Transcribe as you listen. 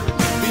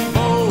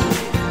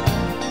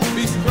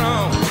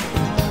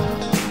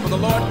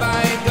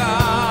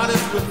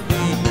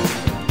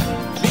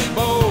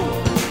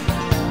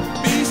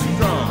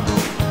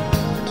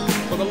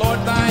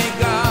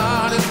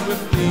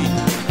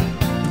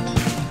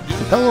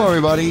Hello,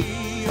 everybody.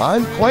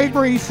 I'm Clay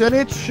Reese, and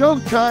it's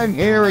showtime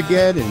here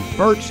again in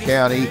Berks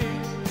County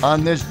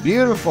on this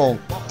beautiful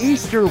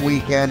Easter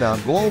weekend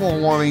on global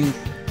warming,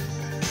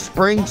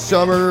 spring,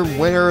 summer,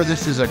 winter.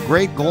 This is a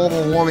great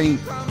global warming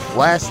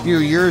last few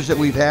years that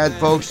we've had,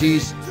 folks.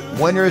 These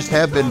winters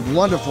have been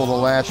wonderful the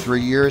last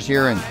 3 years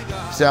here in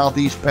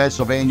southeast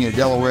Pennsylvania,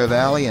 Delaware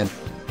Valley, and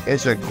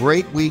it's a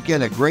great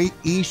weekend, a great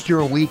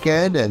Easter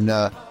weekend, and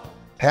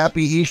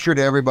happy Easter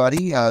to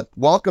everybody.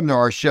 Welcome to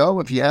our show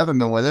if you haven't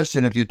been with us,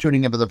 and if you're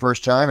tuning in for the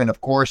first time, and of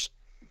course,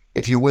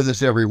 if you're with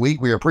us every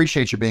week, we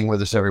appreciate you being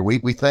with us every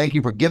week. We thank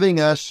you for giving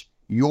us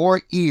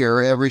your ear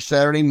every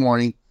Saturday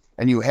morning,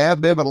 and you have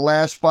been for the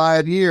last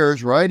 5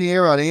 years right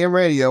here on AM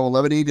Radio,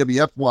 1180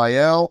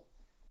 WFYL,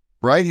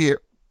 right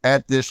here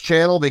at this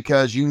channel,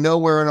 because you know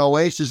we're an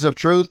oasis of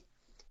truth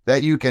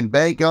that you can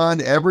bank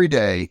on every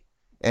day,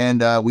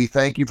 and we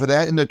thank you for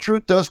that. And the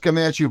truth does come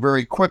at you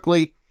very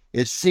quickly.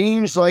 It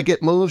seems like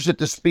it moves at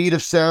the speed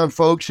of sound,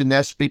 folks, and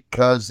that's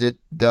because it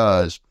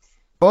does.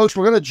 Folks,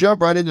 we're going to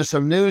jump right into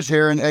some news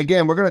here, and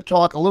again, we're going to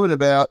talk a little bit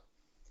about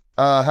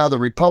how the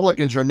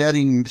Republicans are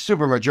netting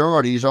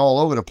supermajorities all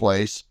over the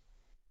place.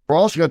 We're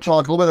also going to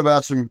talk a little bit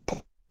about some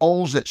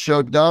polls that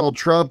showed Donald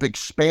Trump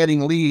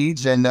expanding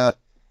leads, and how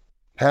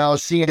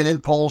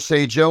CNN polls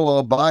say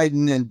Joe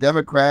Biden and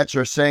Democrats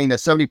are saying that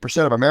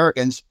 70% of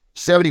Americans,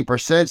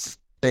 70%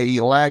 say he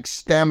lacks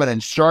stamina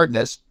and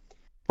sharpness.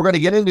 We're going to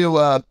get into,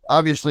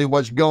 obviously,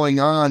 what's going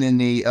on in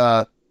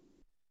the,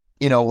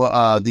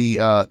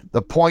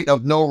 the point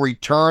of no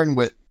return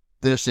with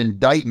this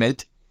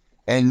indictment,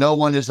 and no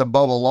one is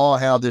above the law,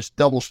 how this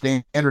double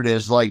standard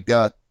is, like,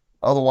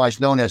 otherwise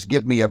known as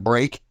give me a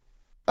break.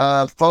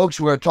 Folks,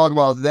 we're going to talk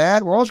about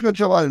that. We're also going to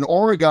talk about an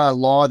Oregon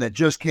law that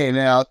just came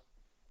out,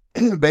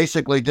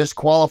 basically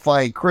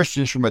disqualifying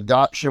Christians from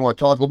adoption. We'll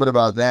talk a little bit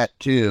about that,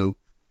 too.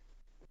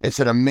 It's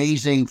an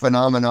amazing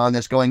phenomenon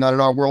that's going on in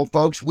our world,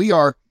 folks. We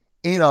are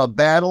in a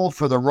battle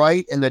for the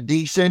right and the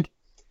decent.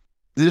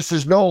 This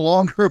is no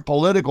longer a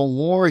political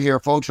war here,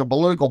 folks, a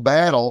political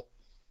battle.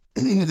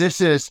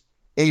 This is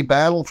a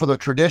battle for the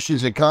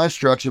traditions and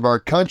constructs of our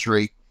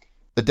country.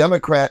 The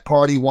Democrat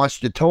Party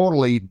wants to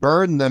totally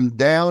burn them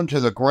down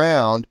to the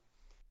ground,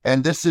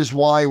 and this is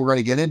why we're going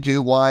to get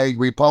into why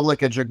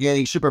Republicans are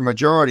gaining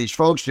supermajorities.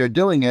 Folks, they're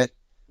doing it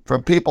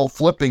from people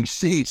flipping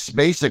seats,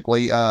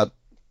 basically,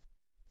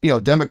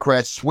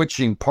 Democrats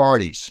switching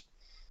parties.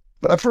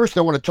 But first,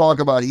 I want to talk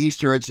about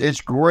Easter.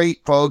 It's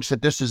great, folks,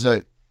 that this is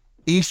a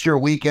Easter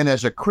weekend.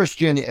 As a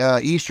Christian,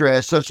 Easter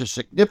has such a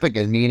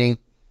significant meaning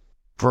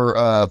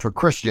for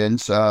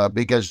Christians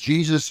because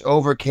Jesus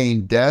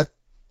overcame death,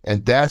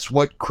 and that's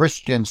what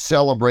Christians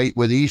celebrate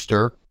with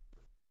Easter.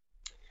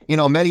 You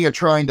know, many are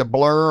trying to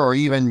blur or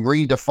even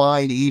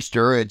redefine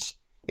Easter.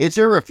 It's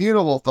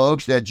irrefutable,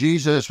 folks, that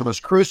Jesus was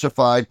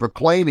crucified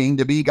proclaiming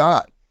to be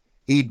God.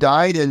 He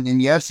died,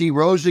 and yes, he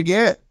rose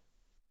again.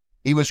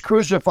 He was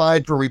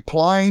crucified for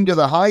replying to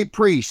the high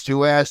priest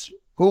who asked,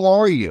 "Who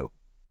are you?"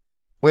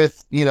 And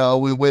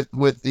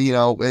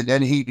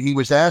he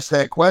was asked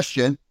that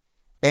question,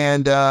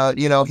 and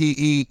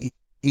he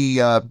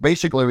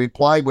basically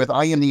replied with,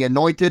 "I am the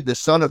anointed, the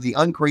son of the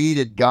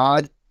uncreated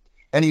God."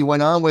 And he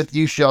went on with,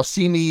 "You shall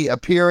see me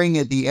appearing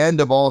at the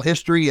end of all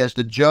history as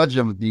the judge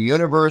of the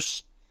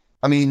universe."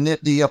 I mean,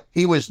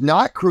 he was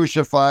not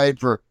crucified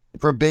for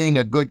being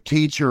a good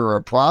teacher or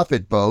a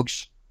prophet,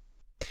 folks.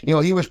 You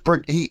know,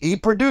 he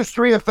produced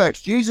three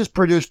effects. Jesus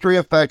produced three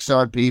effects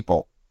on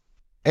people: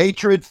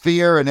 hatred,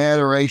 fear, and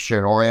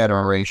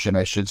adoration,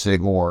 I should say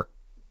more.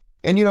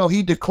 And,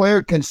 he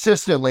declared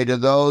consistently to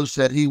those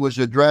that he was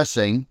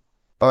addressing,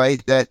 all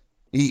right, that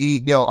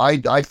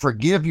I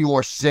forgive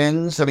your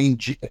sins. I mean,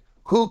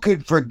 who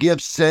could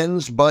forgive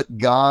sins but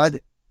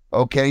God?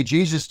 Okay,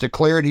 Jesus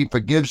declared he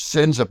forgives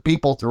sins of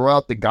people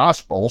throughout the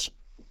Gospels.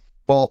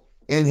 Well,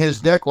 in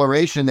his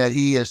declaration that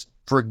he is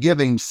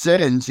forgiving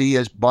sins, he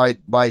is by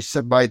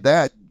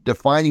that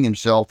defining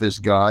himself as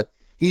God.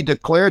 He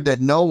declared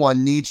that no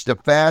one needs to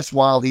fast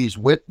while he's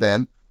with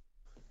them.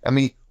 I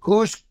mean,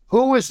 who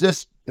is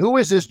this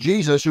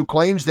Jesus who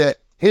claims that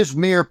his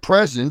mere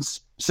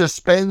presence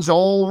suspends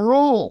all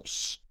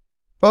rules?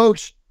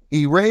 Folks,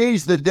 he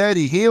raised the dead,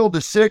 he healed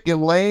the sick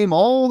and lame.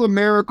 All the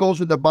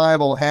miracles in the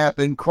Bible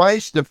happened.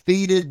 Christ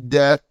defeated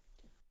death.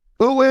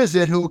 Who is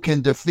it who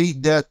can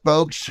defeat death,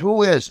 folks?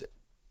 Who is it?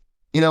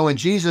 And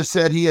Jesus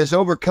said he has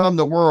overcome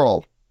the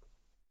world.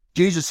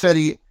 Jesus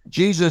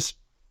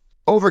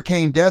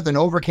overcame death and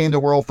overcame the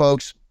world,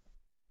 folks.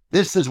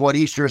 This is what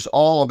Easter is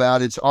all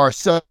about. It's our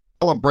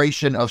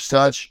celebration of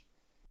such.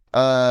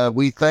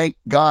 We thank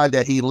God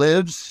that he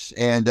lives,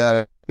 and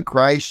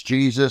Christ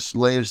Jesus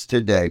lives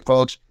today.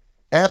 Folks,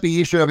 happy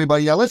Easter,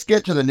 everybody. Now, let's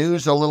get to the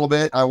news a little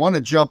bit. I want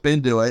to jump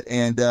into it.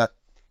 And,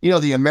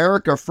 the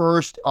America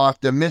First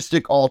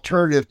optimistic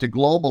alternative to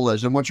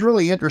globalism. What's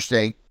really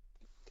interesting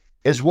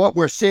is what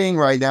we're seeing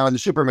right now in the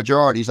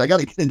supermajorities. I got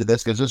to get into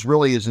this because this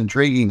really is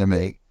intriguing to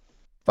me.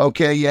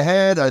 Okay, you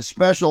had a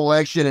special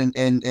election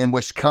in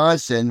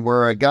Wisconsin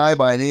where a guy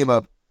by the name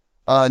of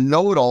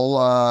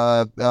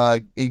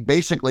he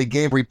basically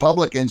gave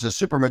Republicans a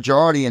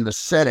supermajority in the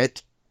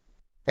Senate,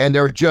 and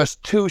they're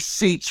just two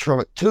seats from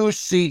a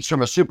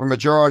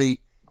supermajority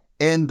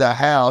in the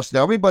House.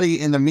 Now, everybody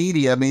in the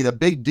media made a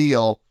big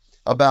deal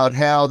about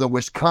how the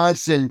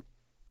Wisconsin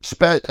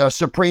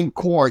Supreme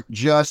Court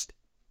just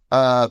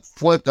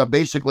flipped.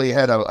 Basically,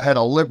 had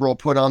a liberal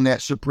put on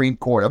that Supreme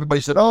Court.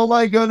 Everybody said, "Oh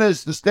my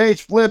goodness, the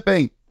state's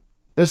flipping.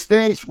 The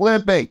state's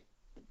flipping."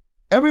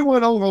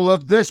 Everyone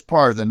overlooked this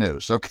part of the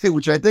news, okay,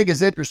 which I think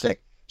is interesting.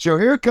 So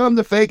here come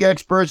the fake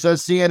experts on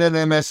CNN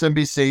and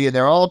MSNBC, and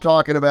they're all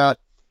talking about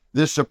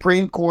the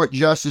Supreme Court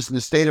justice in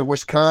the state of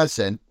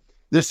Wisconsin.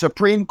 The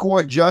Supreme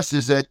Court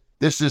justice that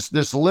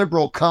this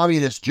liberal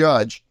communist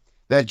judge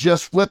that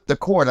just flipped the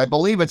court. I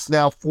believe it's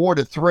now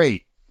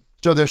 4-3.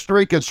 So there's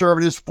 3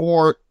 conservatives,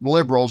 4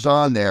 liberals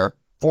on there.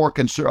 Well,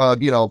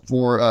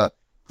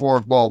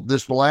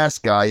 this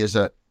last guy is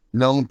a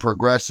known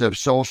progressive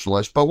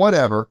socialist, but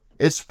whatever.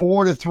 It's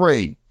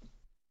 4-3.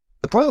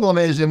 The problem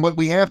is, and what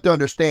we have to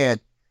understand,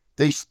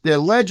 the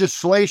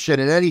legislation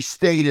in any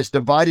state is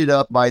divided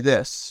up by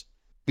this.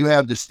 You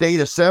have the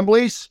state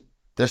assemblies,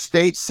 the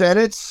state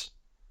senates,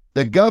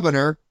 the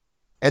governor,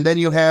 and then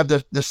you have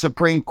the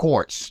Supreme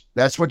Courts.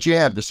 That's what you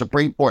have, the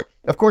Supreme Court.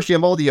 Of course, you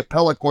have all the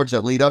appellate courts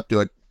that lead up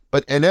to it,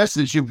 but in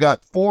essence, you've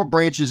got 4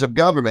 branches of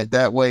government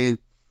that way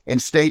in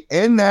state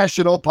and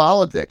national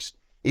politics.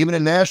 Even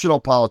in national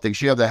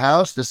politics, you have the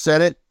House, the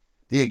Senate,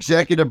 the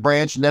executive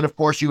branch, and then, of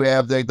course, you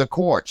have the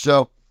court.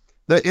 So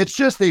it's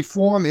just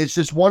it's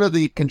just one of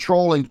the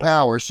controlling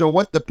powers. So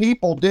what the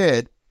people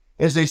did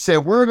is they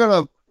said,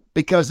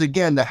 because,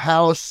 again, the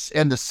House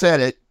and the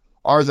Senate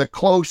are the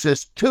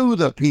closest to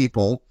the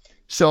people.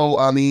 So,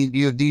 I mean,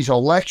 these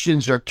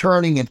elections are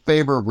turning in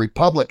favor of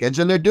Republicans,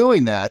 and they're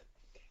doing that.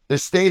 The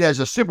state has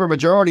a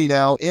supermajority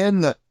now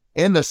in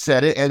the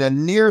Senate and a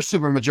near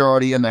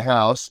supermajority in the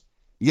House.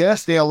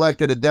 Yes, they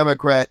elected a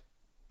Democrat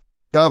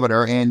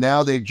governor, and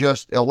now they've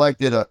just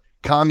elected a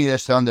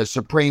communist on the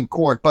Supreme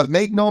Court. But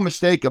make no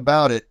mistake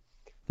about it,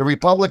 the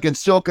Republicans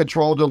still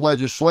control the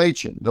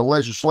legislation.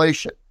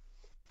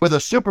 With a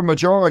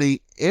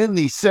supermajority in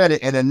the Senate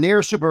and a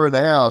near super in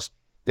the House,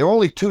 there are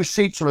only 2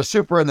 seats from a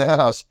super in the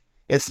House.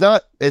 It's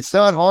not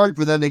hard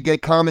for them to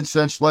get common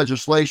sense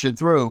legislation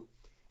through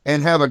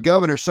and have a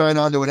governor sign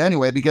on to it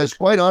anyway, because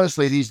quite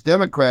honestly, these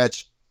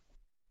Democrats,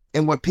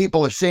 and what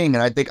people are seeing,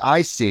 and I think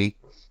I see,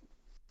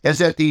 is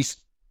that these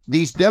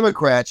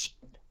Democrats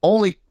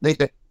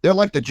they're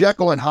like the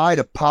Jekyll and Hyde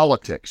of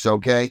politics,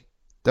 okay?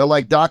 They're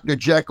like Dr.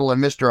 Jekyll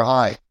and Mr.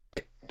 Hyde.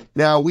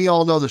 Now, we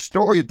all know the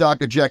story of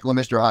Dr. Jekyll and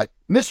Mr. Hyde.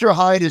 Mr.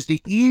 Hyde is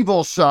the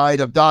evil side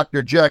of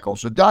Dr. Jekyll.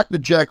 So Dr.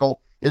 Jekyll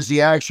is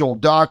the actual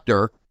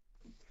doctor,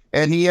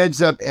 and he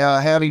ends up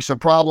having some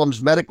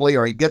problems medically,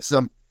 or he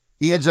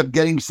ends up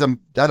getting some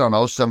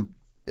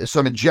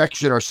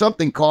injection or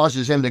something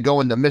causes him to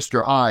go into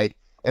Mr. Hyde.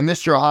 And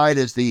Mr. Hyde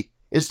is the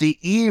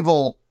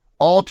evil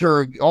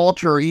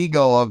alter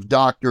ego of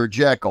Dr.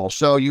 Jekyll.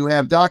 So you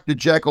have Dr.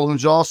 Jekyll,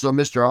 who's also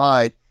Mr.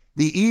 Hyde.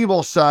 The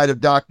evil side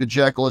of Dr.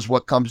 Jekyll is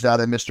what comes out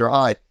of Mr.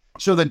 Hyde.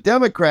 So the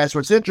Democrats,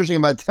 what's interesting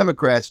about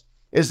Democrats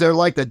is they're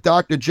like the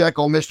Dr.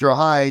 Jekyll, Mr.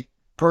 Hyde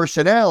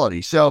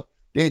personality. So,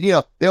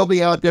 they'll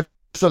be out there.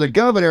 So the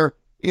governor,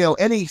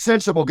 any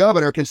sensible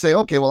governor can say,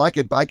 okay, well,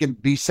 I can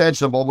be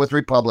sensible with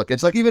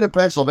Republicans. Like even in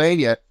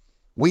Pennsylvania,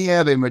 we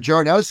have a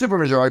majority, not a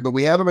supermajority, but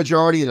we have a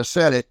majority in the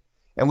Senate,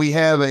 and we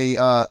have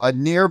a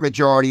near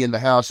majority in the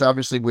House.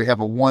 Obviously, we have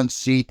a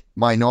 1-seat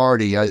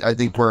minority. I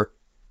think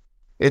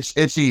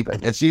it's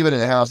even. It's even in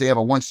the House. They have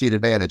a 1-seat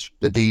advantage,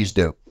 the D's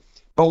do.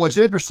 But what's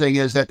interesting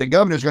is that the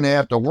governor's going to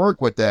have to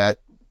work with that.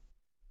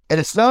 And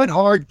it's not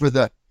hard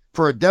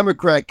for a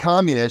Democrat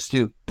communist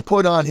to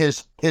put on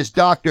his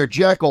Dr.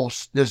 Jekyll,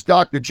 side,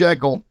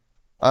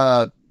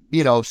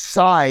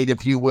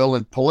 if you will,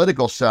 and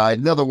political side.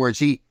 In other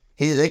words,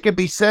 they can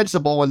be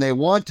sensible when they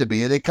want to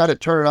be, and they kind of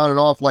turn it on and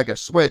off like a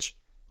switch,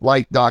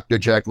 like Dr.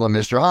 Jekyll and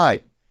Mr.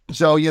 Hyde.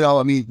 So,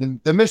 the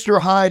Mr.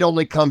 Hyde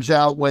only comes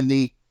out when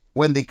the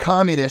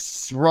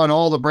communists run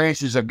all the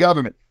branches of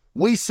government.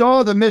 We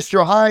saw the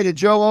Mr. Hyde and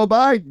Joe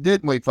Biden,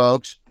 didn't we,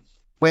 folks?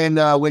 When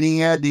he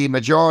had the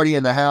majority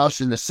in the House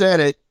and the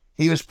Senate,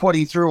 he was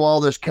putting through all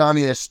this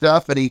communist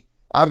stuff, and he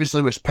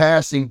obviously was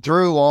passing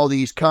through all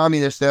these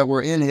communists that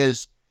were in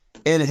his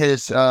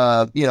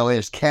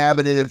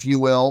cabinet, if you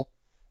will.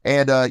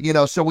 And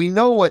so we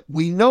know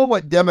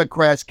what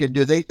Democrats can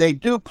do. They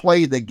do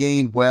play the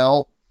game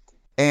well,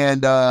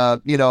 and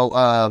that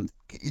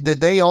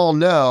they all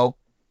know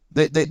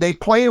that they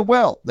play it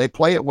well. They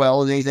play it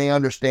well, and they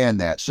understand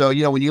that. So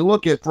when you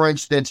look at, for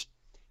instance,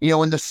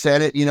 in the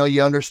Senate,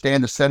 you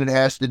understand the Senate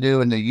has to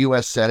do, and the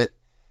U.S. Senate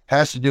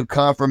has to do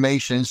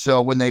confirmation.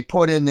 So when they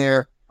put in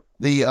there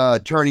the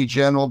Attorney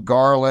General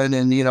Garland,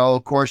 and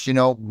of course,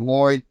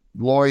 Lloyd,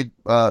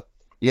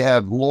 you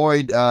have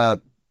Lloyd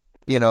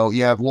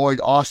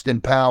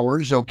Austin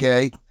Powers,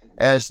 okay,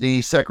 as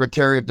the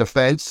Secretary of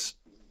Defense.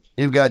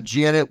 You've got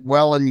Janet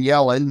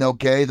Yellen,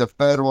 okay, the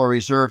Federal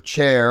Reserve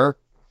Chair.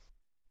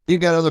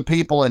 You've got other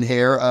people in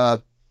here.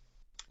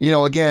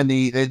 again,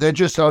 they're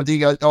just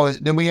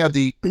then we have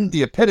the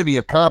the epitome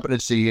of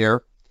competency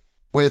here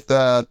with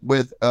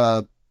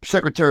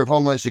Secretary of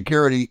Homeland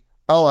Security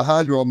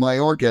Alejandro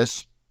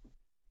Mayorkas.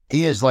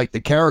 He is like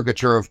the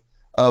caricature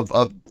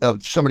of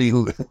somebody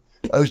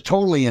who's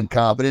totally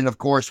incompetent. Of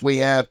course, we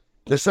have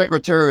the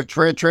Secretary of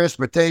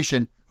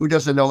Transportation who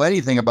doesn't know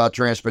anything about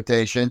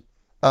transportation,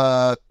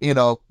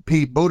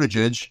 Pete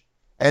Buttigieg.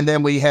 And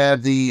then we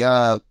have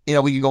the,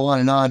 we can go on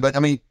and on. But I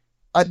mean,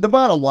 the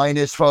bottom line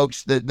is,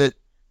 folks, that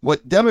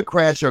what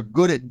Democrats are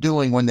good at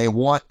doing when they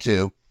want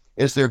to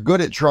is they're good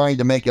at trying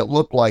to make it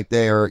look like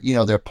they're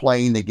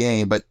playing the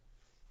game. But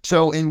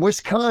so in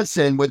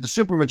Wisconsin, with the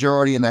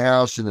supermajority in the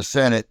House and the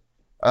Senate,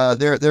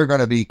 they're going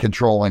to be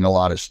controlling a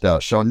lot of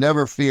stuff. So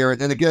never fear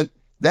it. And again,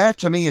 that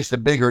to me is the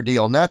bigger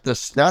deal, not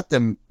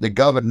the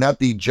governor, not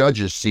the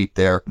judge's seat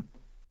there,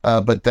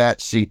 but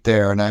that seat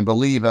there. And I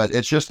believe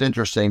it's just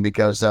interesting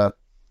because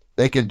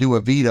they can do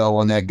a veto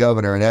on that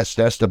governor, and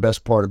that's the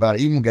best part about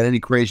it. You can get any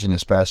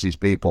craziness past these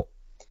people.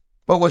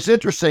 But what's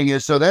interesting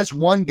is, so that's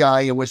one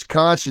guy in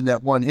Wisconsin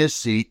that won his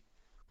seat.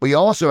 We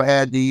also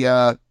had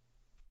the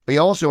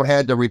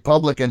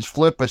Republicans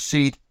flip a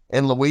seat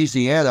in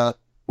Louisiana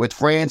with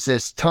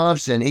Francis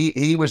Thompson.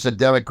 He was a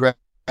Democrat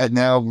and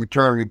now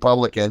returned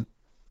Republican.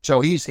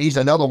 So he's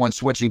another one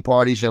switching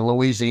parties in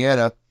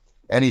Louisiana,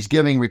 and he's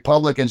giving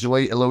Republicans in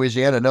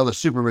Louisiana another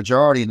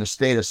supermajority in the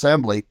state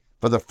assembly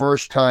for the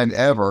first time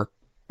ever,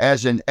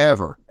 as in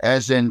ever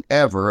in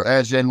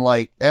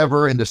the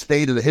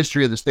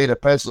history of the state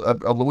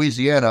of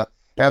Louisiana,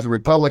 have the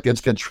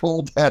Republicans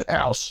controlled that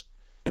House.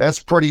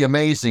 That's pretty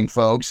amazing,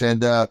 folks.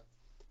 And,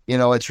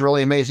 it's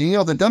really amazing.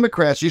 The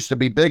Democrats used to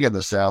be big in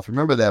the South.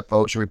 Remember that,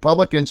 folks.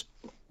 Republicans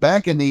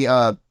back in the,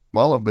 it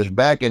was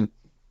back in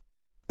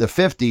the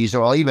 50s,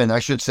 or even, I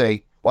should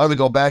say, why don't we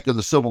go back to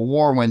the Civil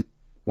War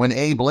when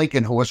Abe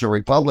Lincoln, who was a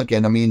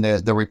Republican, I mean,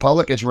 the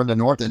Republicans were in the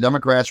North, the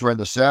Democrats were in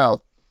the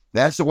South.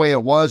 That's the way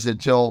it was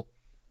until,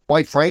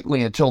 quite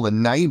frankly, until the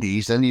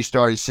 90s. Then you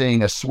started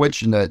seeing a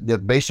switch in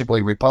the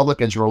basically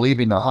Republicans were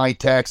leaving the high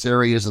tax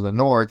areas of the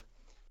North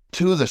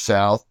to the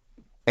South,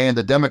 and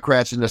the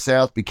Democrats in the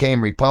South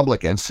became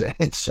Republicans.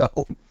 And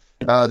so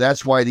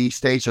that's why these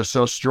states are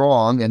so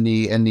strong in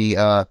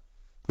the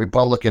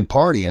Republican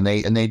Party, and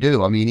they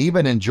do. I mean,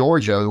 even in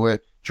Georgia, where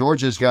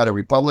Georgia's got a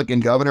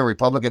Republican governor,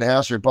 Republican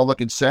House,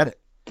 Republican Senate.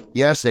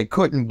 Yes, they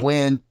couldn't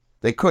win.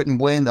 They couldn't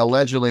win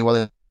allegedly.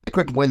 Well, they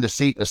couldn't win the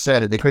seat in the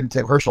Senate. They couldn't.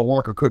 Herschel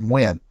Walker couldn't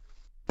win,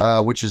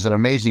 which is an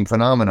amazing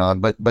phenomenon.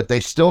 But they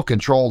still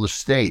control the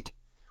state.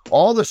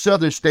 All the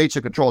southern states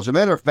are controlled. As a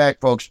matter of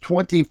fact, folks,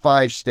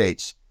 25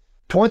 states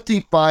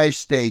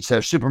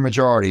have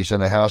supermajorities in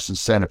the House and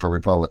Senate for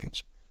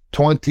Republicans.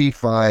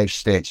 25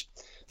 states.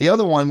 The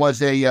other one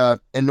was in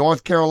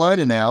North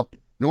Carolina now.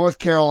 North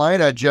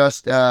Carolina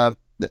just, Tricia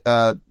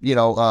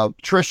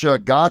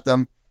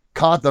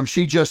caught them.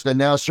 She just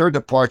announced her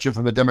departure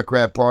from the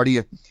Democrat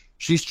Party.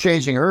 She's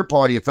changing her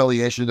party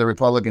affiliation to the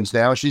Republicans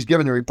now. She's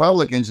giving the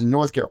Republicans in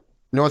North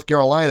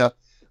Carolina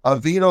a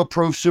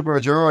veto-proof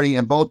supermajority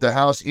in both the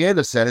House and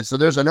the Senate. So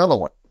there's another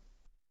one.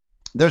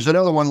 There's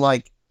another one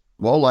like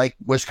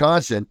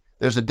Wisconsin.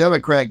 There's a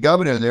Democrat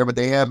governor there, but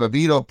they have a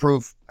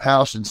veto-proof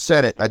House and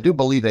Senate. I do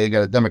believe they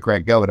got a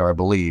Democrat governor, I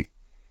believe.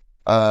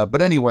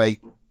 But anyway,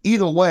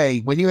 either way,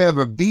 when you have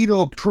a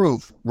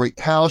veto-proof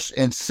House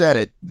and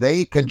Senate,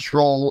 they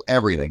control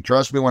everything.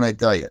 Trust me when I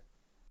tell you.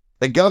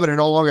 The governor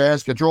no longer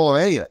has control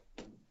of anything.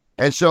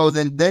 And so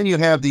then you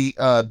have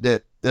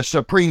the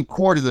Supreme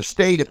Court of the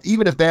state,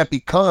 even if that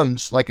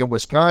becomes, like in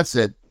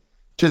Wisconsin,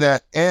 to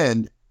that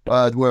end,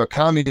 where a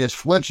communist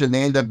flips and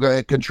they end up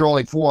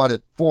controlling 4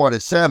 out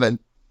of 7,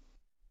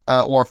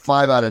 or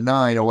 5 out of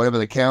 9, or whatever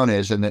the count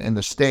is in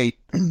the state.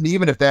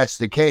 Even if that's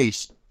the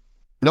case,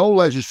 no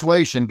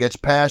legislation gets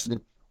passed.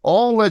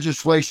 All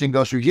legislation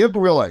goes through. You have to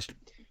realize,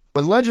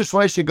 when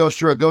legislation goes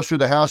through, it goes through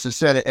the House and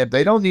Senate. If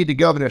they don't need the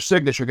governor's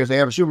signature because they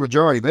have a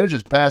supermajority, they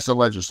just pass the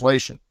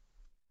legislation.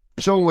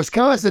 So in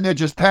Wisconsin, they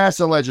just pass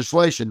the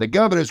legislation. The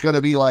governor's going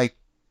to be like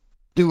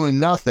doing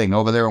nothing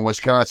over there in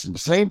Wisconsin. The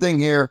same thing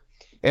here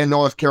in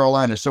North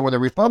Carolina. So when the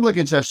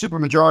Republicans have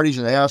supermajorities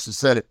in the House and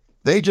Senate,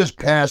 they just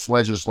pass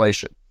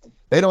legislation.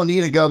 They don't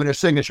need a governor's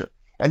signature.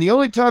 And the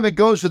only time it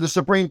goes to the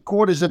Supreme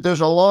Court is if there's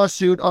a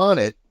lawsuit on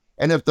it,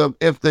 and if the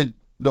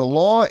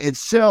law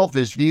itself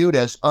is viewed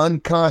as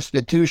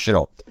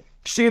unconstitutional.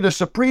 See, the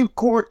Supreme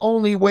Court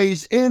only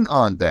weighs in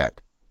on that.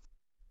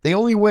 They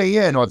only weigh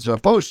in, or it's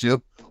supposed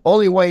to,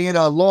 only weigh in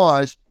on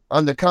laws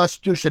on the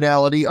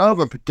constitutionality of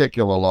a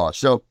particular law.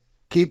 So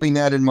keeping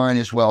that in mind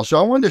as well. So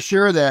I wanted to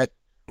share that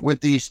with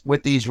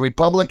these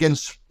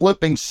Republicans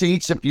flipping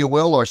seats, if you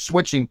will, or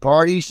switching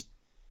parties,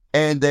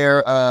 and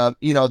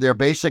they're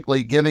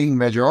basically giving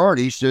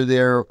majorities to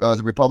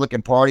the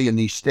Republican Party in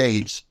these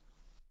states.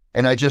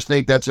 And I just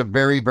think that's a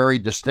very, very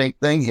distinct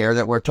thing here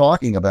that we're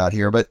talking about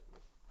here. But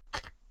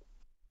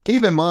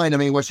keep in mind, I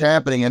mean, what's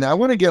happening, and I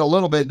want to get a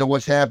little bit into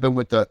what's happened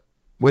with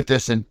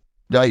this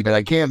indictment.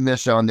 I can't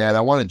miss on that.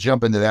 I want to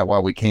jump into that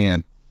while we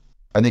can.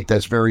 I think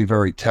that's very,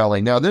 very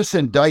telling. Now, this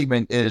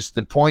indictment is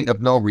the point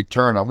of no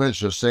return. I'm going to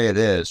just say it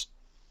is.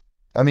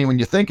 I mean, when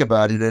you think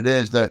about it, it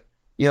is that,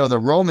 the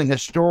Roman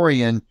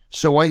historian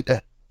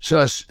Suetonius,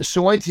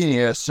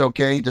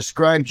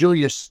 described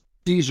Julius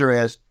Caesar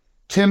as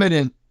timid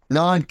and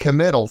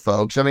non-committal,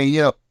 folks. I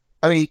mean,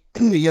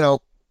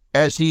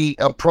 as he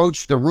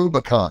approached the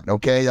Rubicon,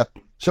 okay?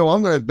 So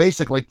I'm going to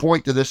basically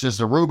point to this as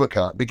the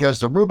Rubicon, because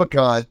the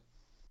Rubicon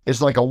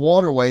is like a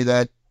waterway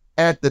that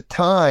at the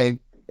time,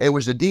 it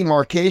was a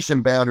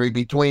demarcation boundary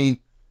between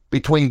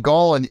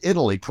Gaul and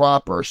Italy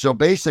proper. So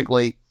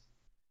basically,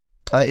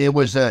 it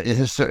was a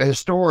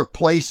historic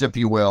place, if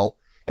you will,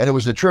 and it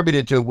was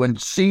attributed to when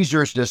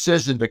Caesar's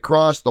decision to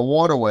cross the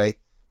waterway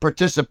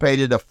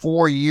participated in a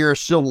 4-year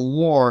civil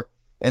war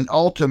and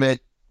ultimate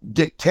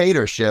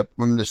dictatorship,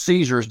 from the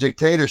Caesar's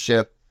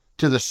dictatorship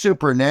to the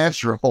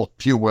supernatural,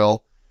 if you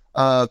will.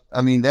 I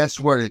mean, that's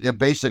what it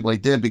basically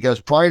did, because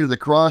prior to the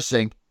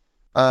crossing,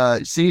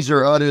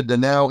 Caesar uttered the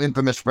now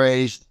infamous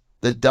phrase,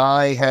 "The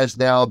die has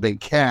now been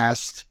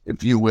cast,"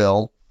 if you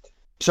will.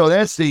 So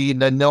that's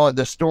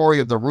the story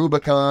of the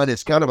Rubicon.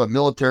 It's kind of a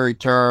military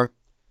term,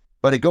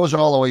 but it goes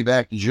all the way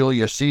back to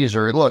Julius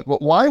Caesar. Look,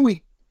 why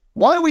we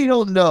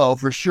don't know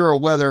for sure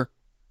whether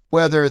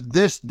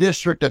this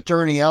district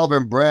attorney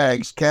Alvin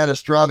Bragg's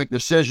catastrophic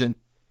decision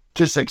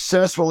to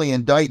successfully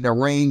indict and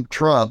arraign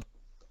Trump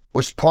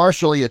was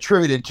partially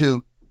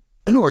attributable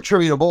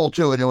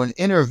to an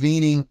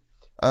intervening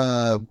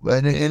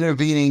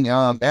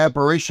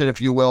apparition,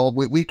 if you will.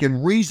 We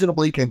can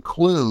reasonably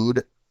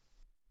conclude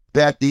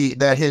that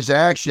his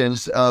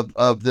actions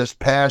of this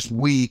past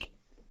week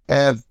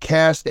have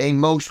cast a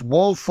most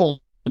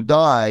woeful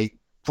die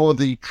for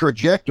the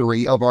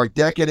trajectory of our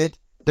decadent,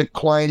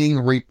 declining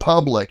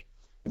republic.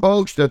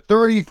 Folks, the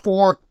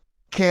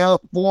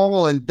 34-count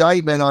formal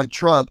indictment on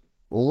Trump,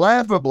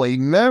 laughably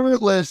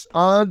meritless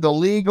on the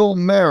legal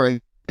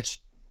merits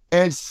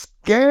and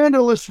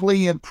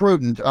scandalously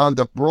imprudent on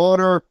the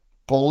broader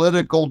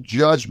political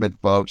judgment,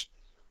 folks.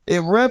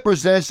 It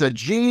represents a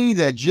genie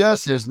that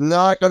just is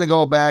not going to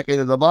go back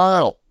into the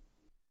bottle.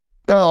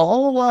 Now, a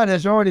whole lot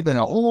of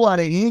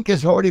ink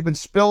has already been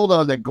spilled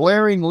on the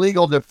glaring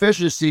legal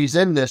deficiencies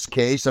in this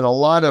case, and a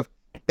lot of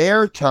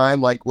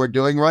airtime, like we're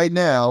doing right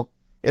now,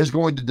 is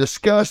going to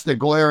discuss the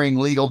glaring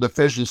legal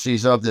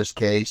deficiencies of this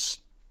case,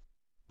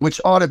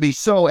 which ought to be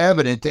so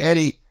evident to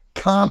any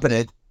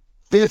competent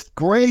fifth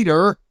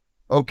grader,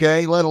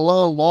 okay, let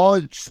alone law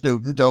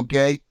student,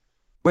 okay,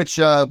 which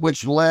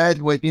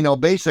led with,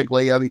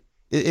 basically, I mean,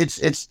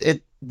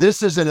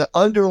 this is an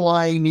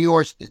underlying New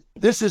York,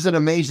 this is an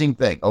amazing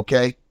thing,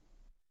 okay?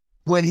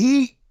 When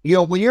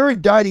when you're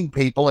indicting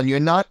people and you're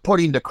not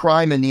putting the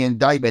crime in the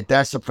indictment,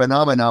 that's a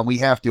phenomenon we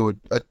have to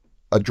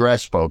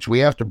address, folks. We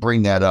have to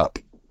bring that up.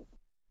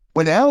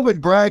 When Alvin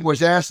Bragg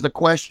was asked the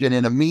question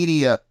in a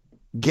media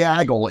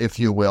gaggle, if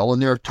you will,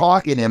 and they're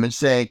talking to him and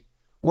saying,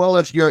 well,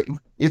 if you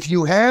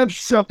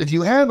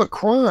have a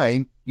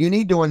crime, you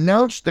need to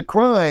announce the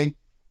crime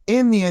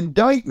in the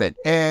indictment.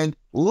 And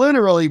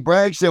literally,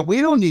 Bragg said,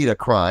 we don't need a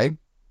crime.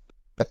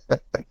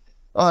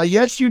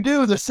 Yes, you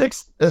do. The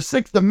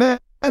Sixth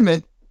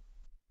Amendment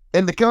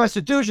and the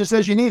Constitution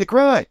says you need a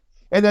crime,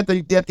 and that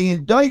the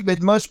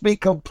indictment must be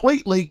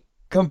completely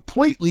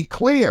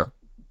clear.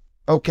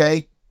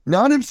 Okay,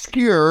 not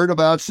obscured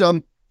about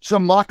some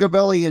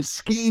Machiavellian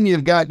scheme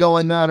you've got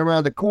going on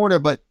around the corner,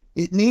 but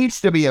it needs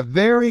to be a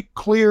very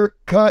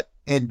clear-cut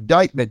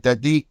indictment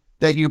that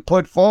you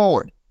put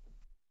forward.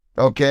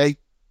 Okay,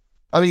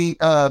 I mean,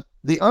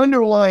 the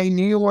underlying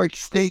New York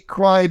State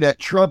crime that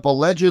Trump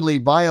allegedly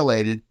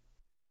violated,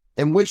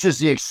 and which is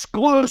the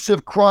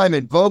exclusive crime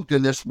invoked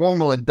in this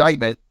formal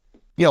indictment,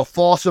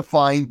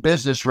 falsifying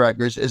business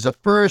records, is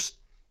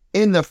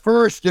in the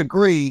first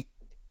degree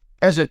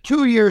as a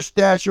 2-year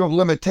statute of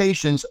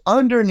limitations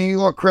under New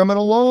York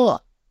criminal law.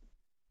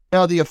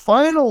 Now, the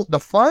final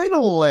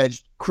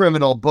alleged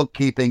criminal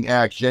bookkeeping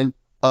action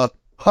of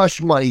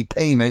hush money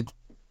payment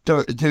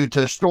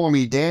to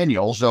Stormy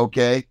Daniels,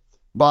 okay,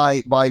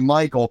 by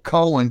Michael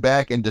Cohen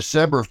back in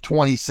December of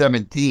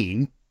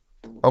 2017.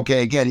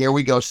 Okay, again, here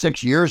we go,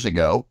 5 years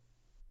ago.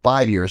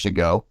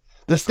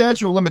 The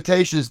statute of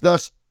limitations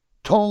thus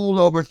told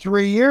over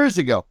 3 years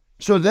ago.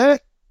 So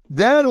that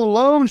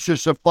alone should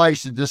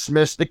suffice to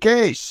dismiss the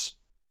case.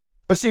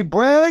 But see,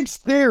 Bragg's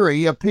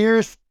theory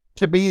appears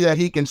to be that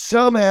he can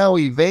somehow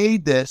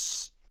evade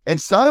this and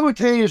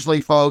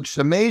simultaneously, folks,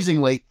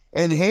 amazingly,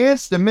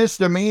 enhance the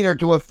misdemeanor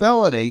to a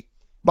felony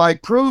by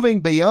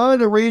proving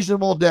beyond a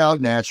reasonable doubt,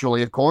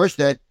 naturally, of course,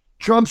 that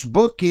Trump's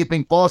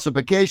bookkeeping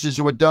falsifications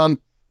were done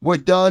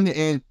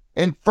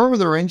in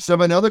furtherance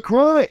of another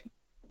crime.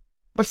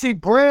 But see,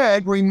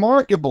 Bragg,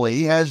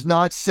 remarkably, has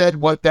not said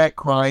what that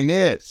crime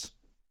is.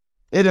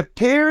 It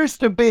appears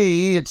to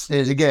be,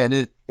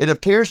 it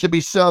appears to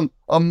be some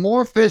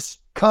amorphous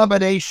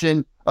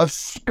combination of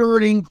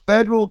skirting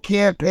federal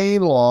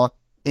campaign law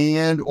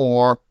and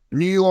or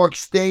New York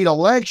State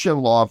election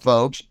law,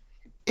 folks,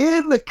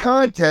 in the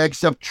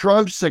context of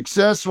Trump's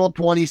successful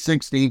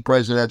 2016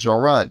 presidential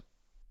run.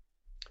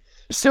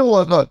 Still,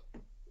 look,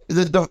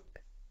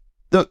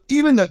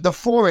 the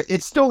Florida,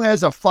 it still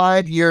has a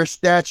 5-year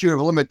statute of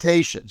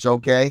limitations,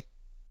 okay?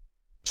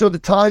 So the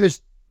time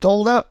is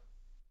told up.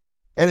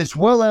 And it's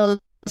well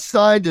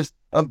outside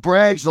of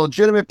Bragg's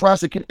legitimate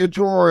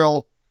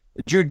prosecutorial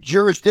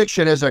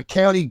jurisdiction as a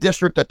county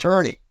district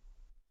attorney.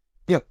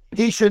 You know,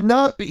 we should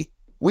not be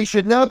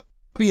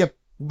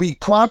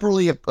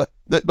properly,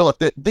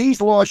 look,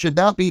 these laws should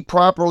not be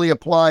properly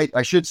applied.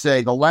 I should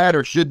say the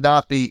latter should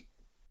not be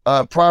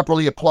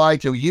properly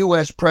applied to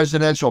U.S.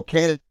 presidential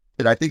candidate.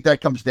 I think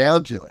that comes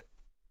down to it.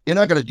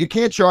 You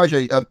can't charge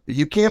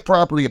you can't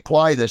properly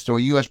apply this to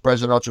a U.S.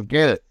 presidential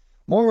candidate.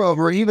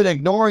 Moreover, even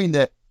ignoring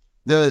the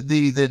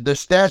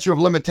statute of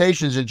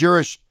limitations and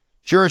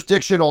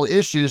jurisdictional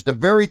issues, the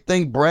very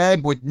thing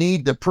Bragg would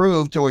need to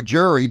prove to a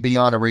jury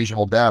beyond a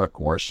reasonable doubt, of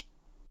course,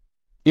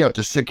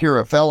 to secure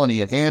a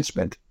felony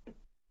enhancement,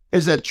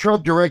 is that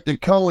Trump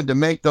directed Cohen to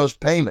make those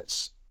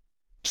payments.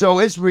 So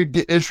it's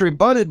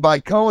rebutted by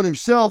Cohen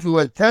himself, who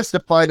had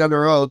testified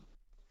under oath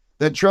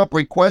that Trump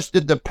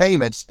requested the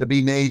payments to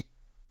be made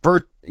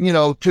for,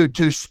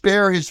 to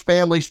spare his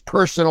family's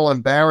personal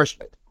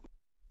embarrassment.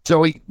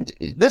 So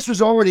this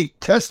was already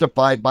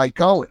testified by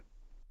Cohen.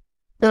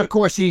 And of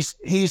course, he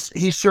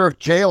served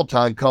jail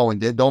time, Cohen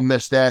did. Don't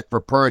miss that, for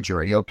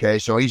perjury, okay?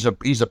 So he's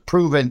a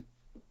proven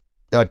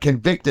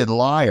convicted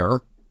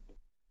liar.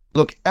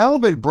 Look,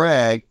 Alvin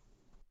Bragg,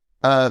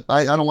 I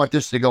don't want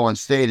this to go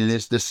unstated,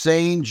 is the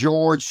same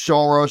George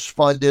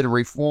Soros-funded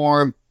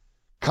reform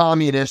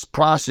communist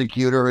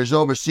prosecutor who has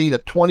overseen a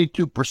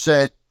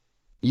 22%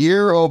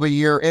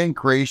 year-over-year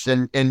increase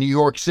in New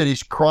York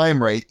City's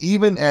crime rate,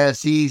 even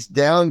as he's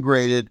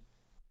downgraded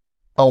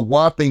a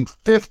whopping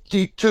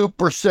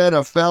 52%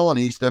 of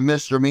felonies to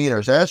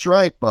misdemeanors. That's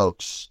right,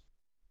 folks.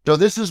 So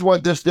this is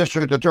what this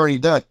district attorney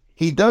does.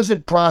 He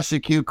doesn't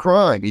prosecute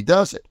crime. He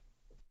doesn't.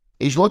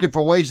 He's looking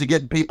for ways to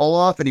get people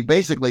off, and he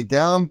basically he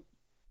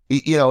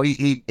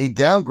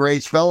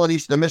downgrades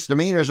felonies to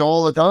misdemeanors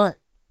all the time.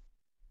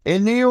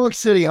 In New York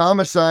City,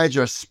 homicides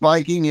are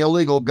spiking,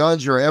 illegal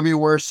guns are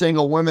everywhere,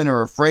 single women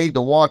are afraid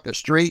to walk the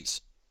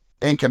streets,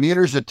 and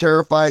commuters are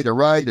terrified to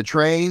ride the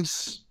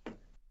trains,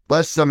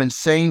 lest some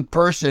insane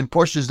person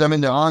pushes them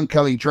into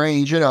oncoming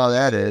trains. You know how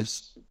that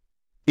is.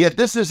 Yet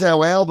this is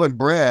how Alvin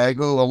Bragg,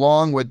 who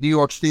along with New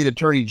York State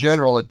Attorney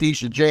General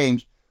Letitia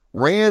James,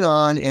 ran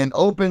on an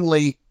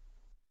openly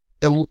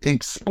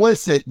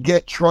explicit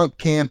Get Trump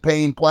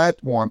campaign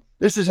platform.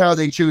 This is how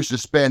they choose to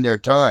spend their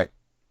time.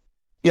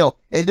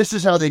 And this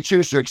is how they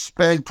choose to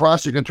expend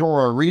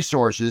prosecutorial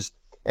resources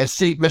and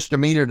seek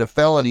misdemeanor to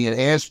felony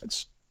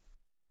enhancements.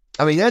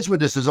 I mean, that's what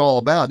this is all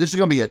about. This is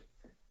going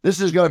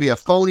to be a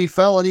phony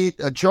felony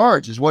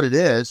charge, is what it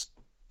is.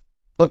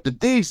 Look, the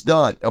deed's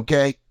done.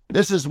 Okay,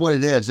 this is what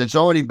it is. It's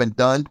already been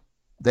done.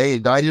 They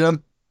indicted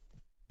him.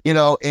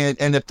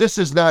 And if this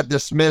is not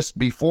dismissed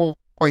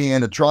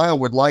beforehand, the trial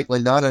would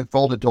likely not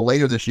unfold until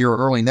later this year or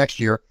early next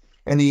year.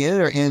 In the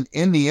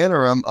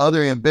interim,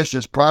 other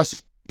ambitious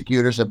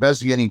prosecutors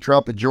investigating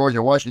Trump in Georgia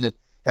and Washington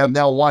have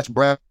now watched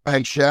Bragg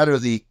shatter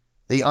the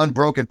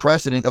unbroken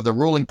precedent of the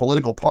ruling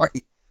political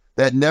party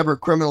that never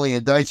criminally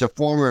indicts a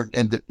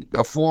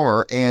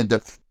former and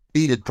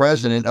defeated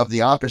president of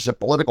the opposite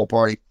political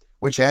party,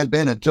 which had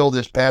been until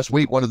this past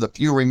week one of the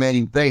few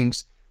remaining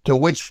things to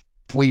which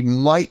we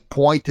might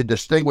point to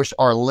distinguish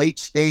our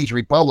late-stage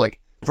republic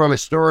from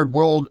its third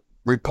world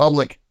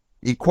republic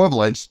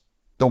equivalents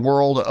the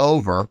world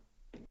over.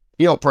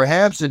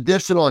 Perhaps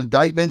additional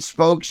indictments,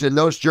 folks, in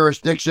those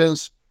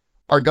jurisdictions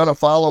are going to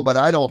follow, but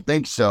I don't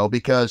think so,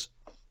 because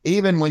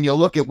even when you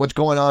look at what's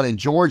going on in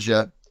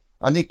Georgia,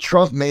 I think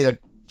Trump made a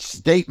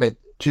statement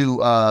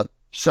to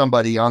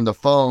somebody on the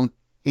phone.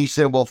 He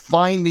said, well,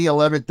 find me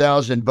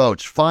 11,000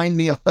 votes. Find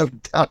me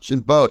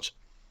 11,000 votes.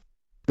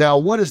 Now,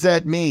 what does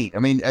that mean? I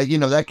mean,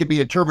 that could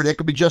be interpreted. It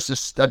could be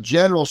just a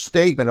general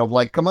statement of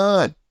like, come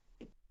on.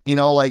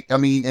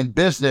 In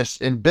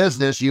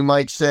business, you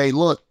might say,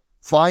 look,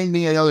 find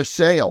me another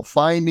sale.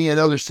 Find me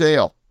another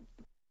sale.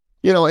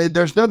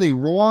 There's nothing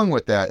wrong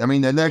with that. I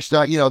mean, the next,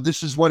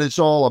 this is what it's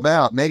all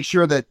about. Make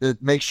sure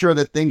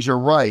that things are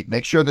right.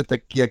 Make sure that the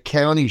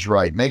county's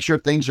right. Make sure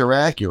things are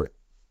accurate.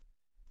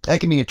 That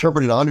can be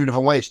interpreted 100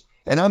 different ways.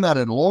 And I'm not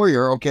a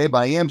lawyer, okay, but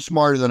I am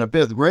smarter than a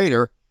fifth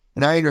grader.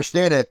 And I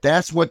understand that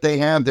that's what they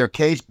have their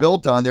case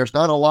built on. There's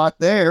not a lot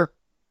there.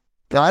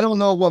 Now, I don't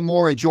know what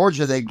more in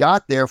Georgia they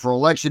got there for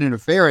election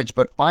interference,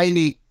 but find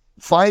me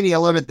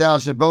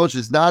 11,000 votes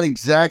is not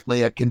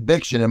exactly a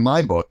conviction in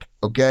my book,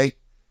 okay?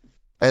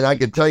 And I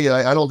can tell you,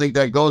 I don't think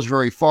that goes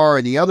very far.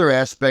 In the other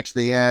aspects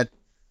they had,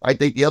 I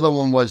think the other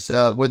one was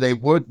would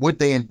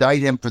they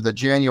indict him for the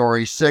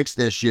January 6th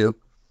issue?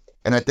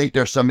 And I think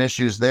there's some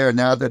issues there.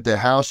 Now that the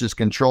House is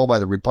controlled by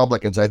the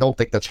Republicans, I don't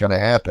think that's going to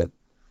happen.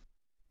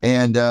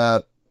 And,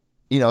 so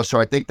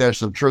I think there's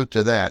some truth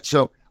to that.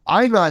 So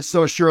I'm not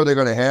so sure they're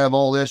going to have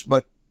all this,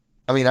 but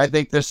I mean, I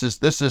think this is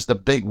the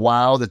big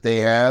wow that they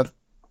have.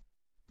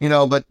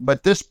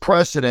 But this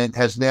precedent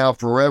has now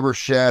forever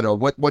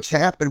shadowed what's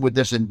happened with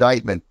this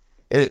indictment.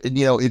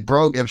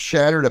 It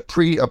shattered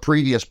a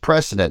previous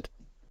precedent.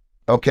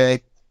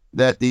 Okay.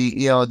 that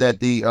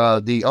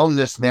the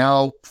onus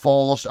now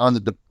falls on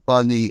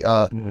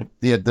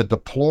the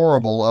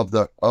deplorable of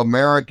the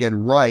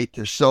American right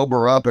to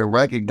sober up and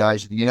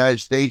recognize that the United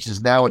States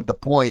is now at the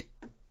point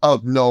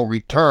of no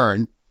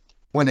return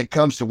when it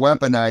comes to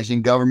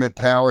weaponizing government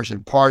powers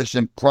and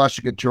partisan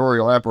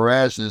prosecutorial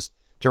apparatuses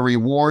to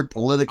reward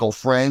political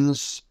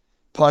friends,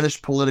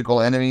 punish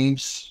political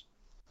enemies.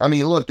 I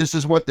mean, look, this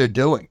is what they're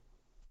doing.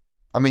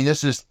 I mean,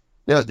 this is,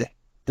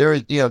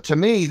 to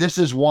me, this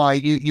is why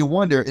you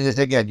wonder,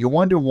 again, you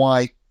wonder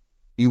why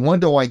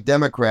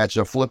Democrats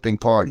are flipping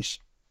parties.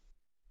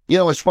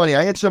 It's funny.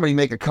 I had somebody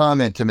make a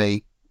comment to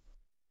me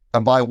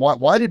about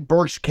why did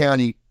Berks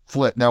County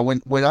flip? Now,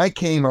 when I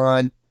came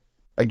on,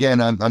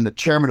 again, I'm the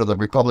chairman of the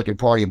Republican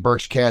Party in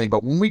Berks County,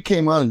 but when we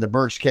came on into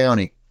Berks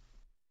County,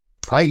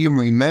 I even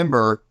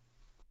remember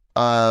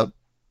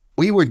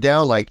we were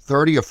down like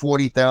 30 or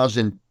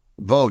 40,000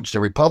 votes. The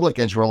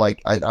Republicans were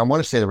like, I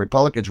want to say the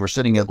Republicans were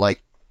sitting at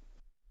like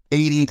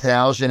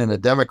 80,000 and the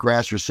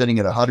Democrats were sitting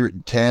at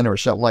 110 or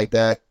something like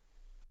that.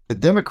 The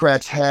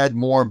Democrats had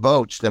more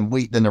votes than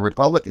the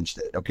Republicans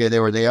did. Okay,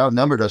 they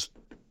outnumbered us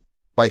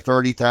by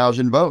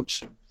 30,000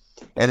 votes.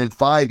 And in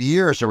 5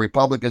 years, the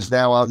Republicans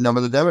now outnumber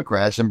the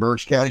Democrats in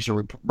Berks County.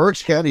 So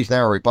Berks County is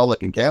now a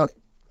Republican county.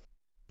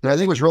 And I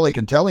think what's really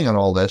compelling on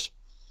all this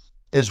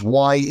is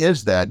why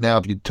is that? Now,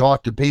 if you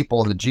talk to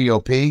people in the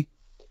GOP,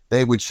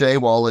 they would say,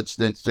 well, it's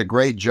a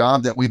great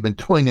job that we've been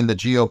doing in the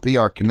GOP.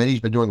 Our committee's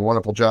been doing a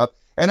wonderful job.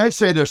 And I'd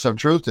say there's some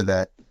truth to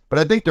that. But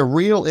I think the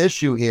real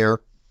issue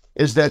here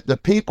is that the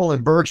people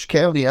in Berks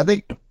County, I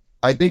think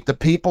the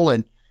people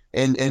in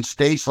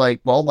states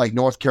like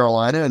North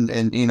Carolina and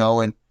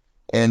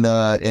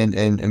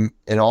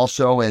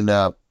also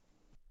in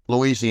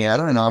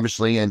Louisiana and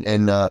obviously in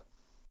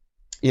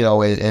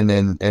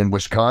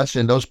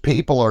Wisconsin, those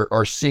people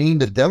are seeing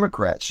the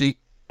Democrats. See,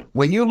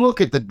 when you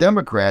look at the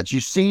Democrats, you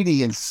see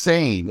the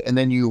insane, and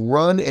then you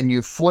run and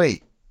you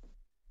flee.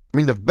 I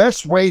mean, the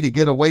best way to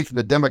get away from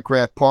the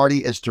Democrat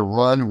Party is to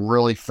run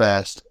really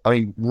fast. I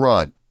mean,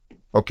 run.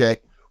 Okay?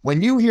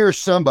 When you hear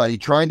somebody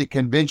trying to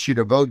convince you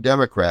to vote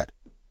Democrat,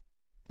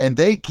 and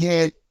they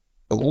can't,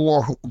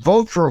 or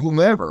vote for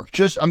whomever,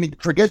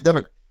 forget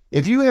Democrat.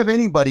 If you have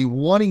anybody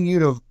wanting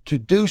you to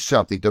do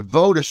something, to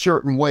vote a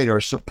certain way,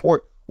 or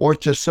support a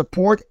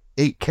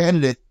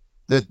candidate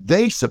that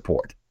they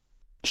support.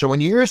 So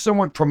when you hear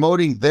someone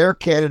promoting their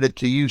candidate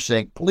to you,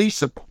 saying, please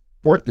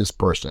support this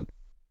person,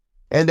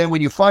 and then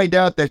when you find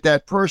out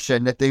that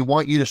person that they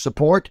want you to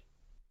support,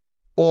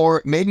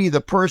 or maybe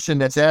the person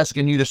that's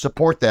asking you to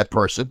support that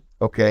person,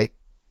 okay,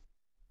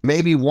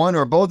 maybe one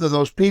or both of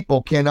those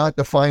people cannot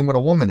define what a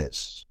woman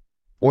is,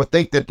 or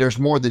think that there's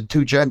more than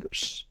two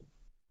genders.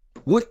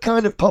 What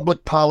kind of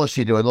public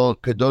policy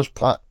could those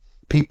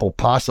people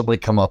possibly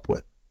come up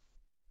with?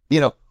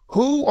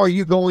 Who are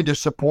you going to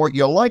support?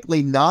 You're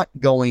likely not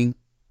going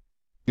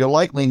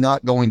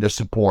to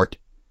support.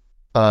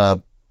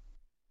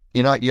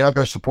 You're not going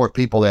to support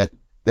people that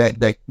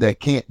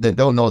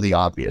don't know the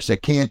obvious,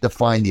 that can't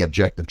define the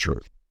objective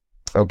truth.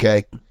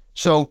 Okay.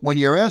 So when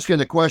you're asking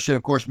the question,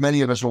 of course,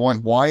 many of us are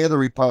wondering, why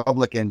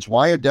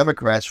are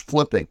Democrats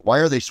flipping? Why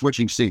are they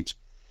switching seats?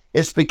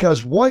 It's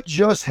because what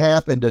just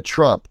happened to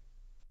Trump,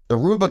 the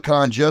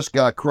Rubicon just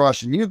got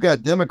crossed, and you've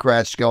got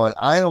Democrats going,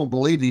 I don't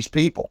believe these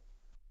people.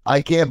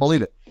 I can't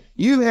believe it.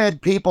 You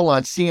had people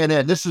on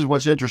CNN. This is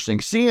what's interesting.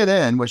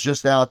 CNN was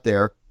just out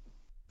there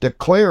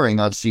declaring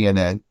on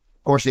CNN.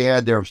 Of course, they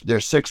had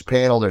their six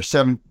panel, their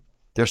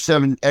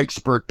seven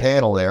expert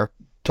panel there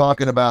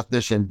talking about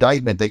this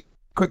indictment. They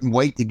couldn't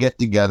wait to get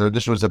together.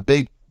 This was a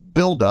big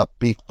buildup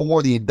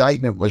before the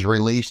indictment was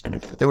released.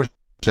 There was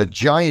a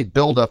giant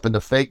buildup in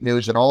the fake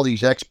news, and all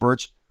these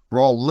experts were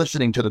all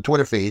listening to the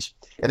Twitter feeds.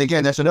 And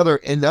again, that's another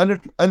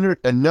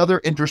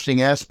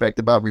interesting aspect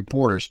about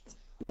reporters.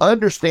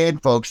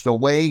 Understand, folks, the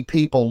way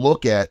people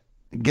get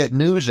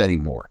news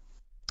anymore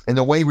and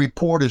the way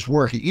reporters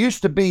work. It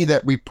used to be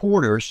that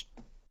reporters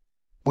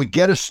would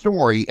get a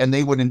story and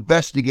they would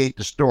investigate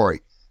the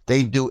story.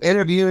 They'd do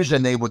interviews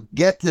and they would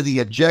get to the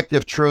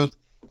objective truth,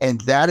 and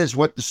that is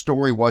what the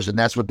story was, and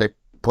that's what they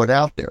put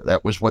out there.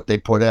 That was what they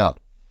put out.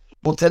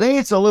 Well, today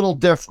it's a little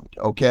different,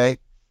 okay?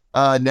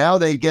 Now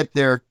they get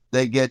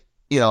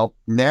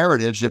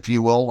narratives, if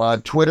you will,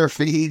 on Twitter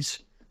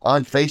feeds,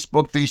 on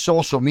Facebook feeds,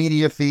 social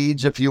media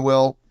feeds, if you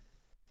will,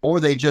 or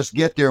they just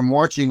get their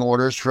marching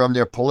orders from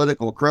their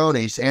political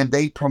cronies and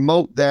they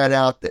promote that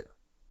out there.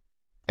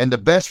 And the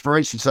best, for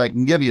instance, I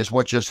can give you is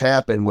what just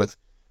happened with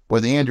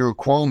Andrew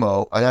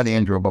Cuomo, not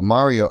Andrew, but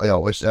Mario.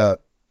 Andrew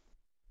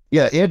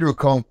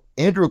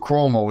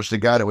Cuomo was the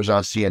guy that was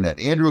on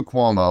CNN. Andrew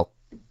Cuomo,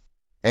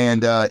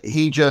 and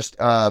Chris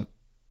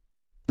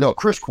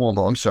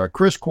Cuomo. I'm sorry,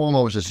 Chris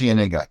Cuomo was a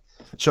CNN guy.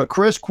 So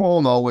Chris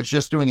Cuomo was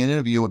just doing an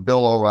interview with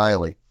Bill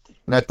O'Reilly.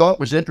 And I thought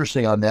was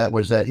interesting on that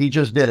was that he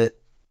just did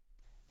it.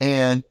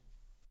 And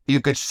you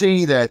could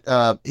see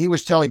that he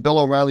was telling Bill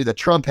O'Reilly that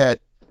Trump had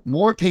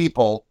more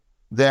people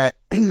that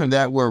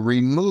were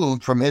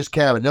removed from his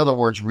cabinet. In other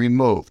words,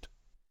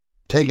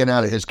 taken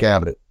out of his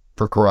cabinet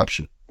for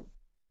corruption.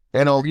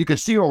 And you could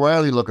see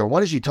O'Reilly looking,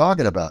 what is he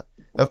talking about?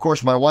 Of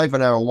course, my wife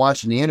and I were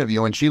watching the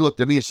interview, and she looked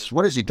at me and says,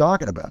 what is he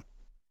talking about?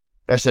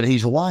 I said,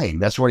 he's lying.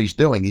 That's what he's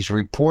doing. He's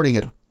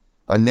reporting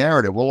a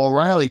narrative. Well,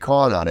 O'Reilly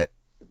caught on it.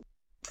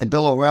 And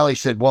Bill O'Reilly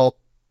said, well,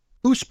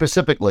 who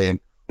specifically? And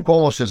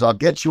Cuomo says, I'll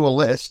get you a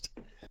list.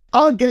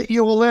 I'll get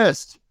you a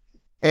list.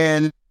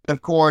 And,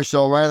 of course,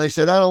 O'Reilly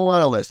said, I don't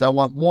want a list. I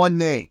want one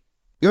name.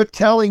 You're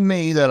telling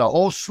me that a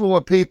whole slew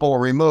of people were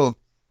removed.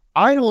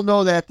 I don't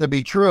know that to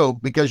be true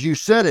because you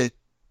said it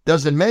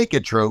doesn't make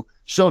it true.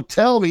 So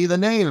tell me the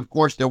name. Of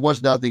course, there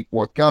was nothing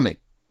forthcoming.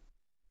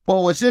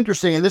 Well, what's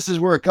interesting, and this is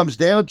where it comes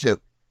down to,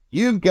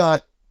 you've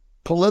got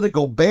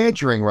political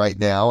bantering right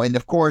now. And,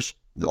 of course,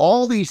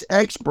 all these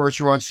experts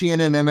are on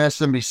CNN and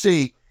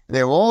MSNBC.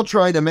 They're all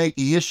trying to make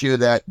the issue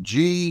that,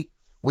 gee,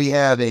 we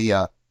have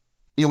a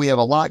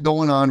lot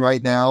going on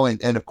right now.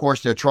 And of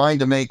course, they're trying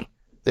to make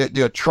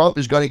Trump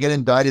is going to get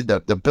indicted.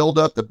 The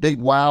buildup, the big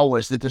wow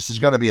was that this is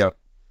going to be a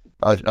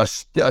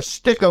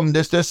stickum.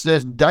 This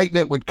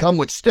indictment would come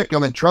with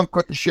stickum, and Trump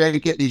couldn't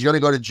shake it. And he's going to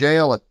go to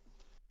jail. And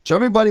so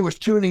everybody was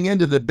tuning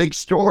into the big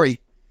story,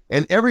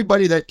 and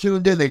everybody that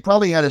tuned in, they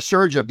probably had a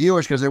surge of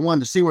viewers because they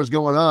wanted to see what's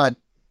going on.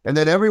 And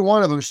then every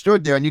one of them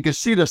stood there, and you could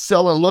see the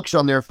sullen looks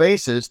on their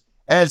faces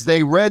as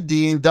they read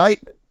the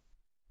indictment.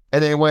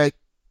 And they went,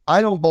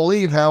 I don't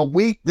believe how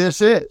weak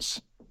this is.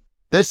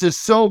 This is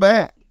so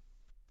bad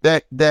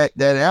that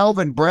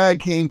Alvin Bragg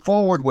came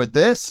forward with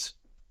this.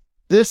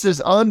 This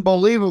is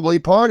unbelievably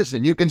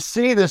partisan. You can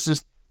see this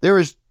is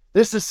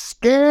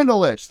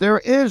scandalous. There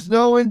is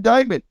no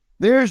indictment.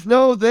 There's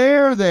no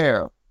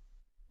there.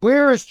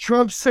 Where is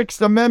Trump's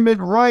Sixth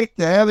Amendment right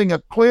to having a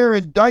clear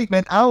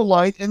indictment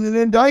outlined in an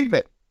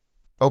indictment?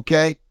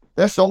 Okay?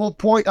 That's the whole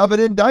point of an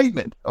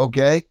indictment,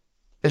 okay?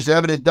 Is to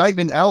have an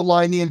indictment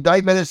outline the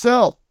indictment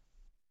itself.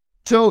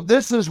 So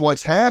this is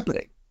what's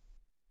happening.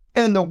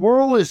 And the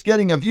world is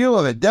getting a view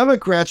of it.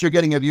 Democrats are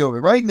getting a view of it.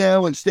 Right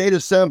now in state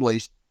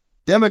assemblies,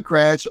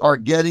 Democrats are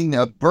getting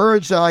a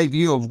bird's eye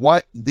view of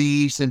what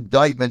these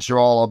indictments are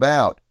all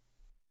about.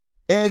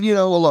 And,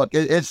 look,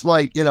 it's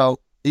like,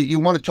 you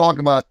want to talk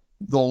about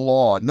the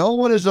law. No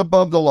one is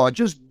above the law.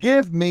 Just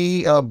give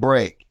me a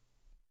break.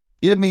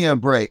 Give me a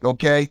break,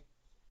 okay?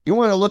 You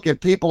want to look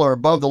at people who are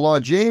above the law.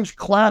 James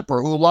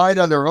Clapper, who lied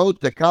under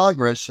oath to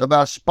Congress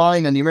about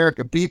spying on the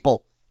American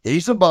people,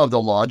 he's above the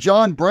law.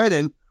 John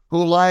Brennan,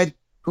 who lied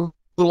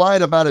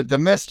about a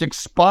domestic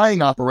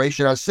spying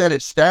operation on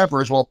Senate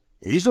staffers, well,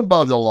 he's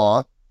above the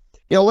law.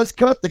 Let's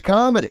cut the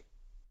comedy.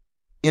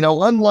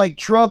 Unlike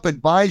Trump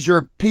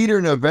advisor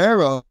Peter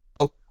Navarro,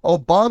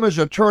 Obama's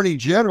Attorney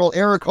General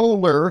Eric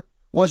Holder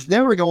was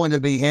never going to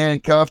be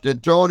handcuffed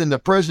and thrown into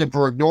prison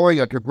for ignoring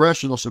a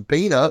congressional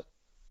subpoena.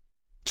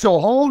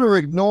 So Holder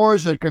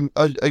ignores a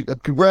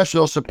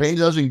congressional subpoena,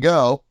 doesn't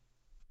go.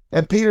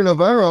 And Peter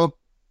Navarro,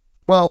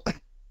 well,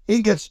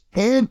 he gets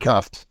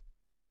handcuffed,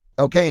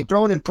 okay,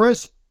 thrown in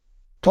prison.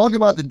 Talk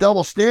about the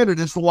double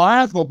standard. It's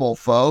laughable,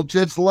 folks.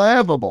 It's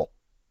laughable.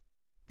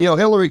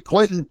 Hillary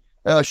Clinton,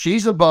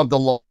 she's above the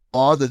law.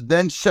 The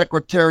then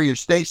Secretary of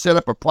State set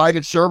up a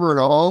private server in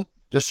her home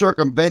to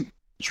circumvent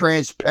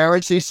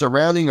transparency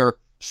surrounding her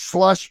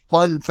slush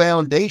fund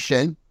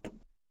foundation.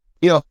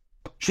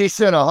 She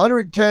sent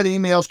 110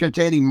 emails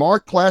containing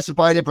marked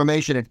classified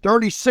information, and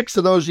 36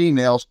 of those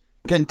emails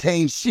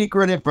contained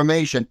secret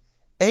information.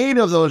 8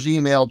 of those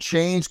email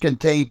chains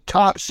contained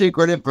top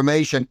secret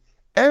information.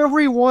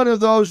 Every one of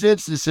those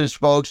instances,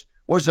 folks,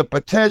 was a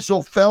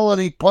potential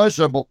felony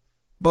punishable,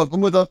 but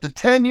with up to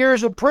 10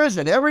 years of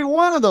prison. Every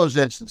one of those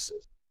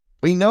instances.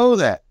 We know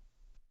that.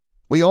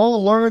 We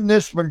all learned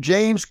this from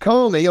James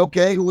Comey,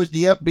 okay, who was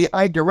the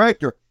FBI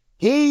director.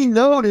 He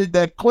noted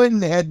that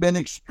Clinton had been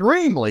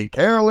extremely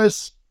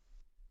careless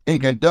in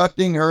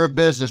conducting her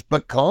business,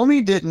 but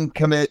Comey didn't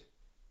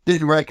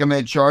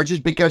recommend charges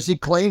because he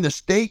claimed the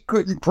state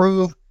couldn't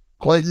prove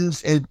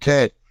Clinton's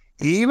intent,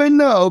 even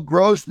though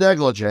gross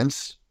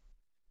negligence,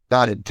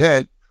 not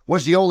intent,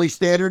 was the only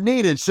standard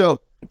needed. So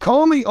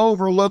Comey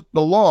overlooked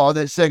the law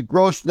that said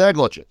gross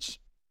negligence.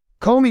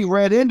 Comey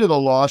read into the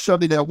law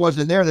something that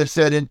wasn't there that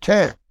said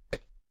intent.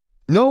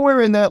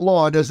 Nowhere in that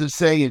law does it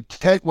say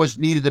intent was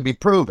needed to be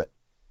proven,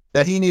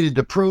 that he needed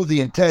to prove the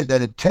intent,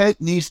 that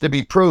intent needs to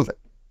be proven.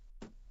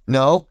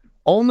 No,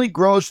 only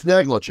gross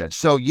negligence.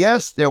 So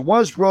yes, there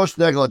was gross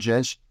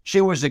negligence.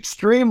 She was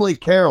extremely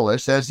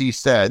careless, as he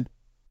said.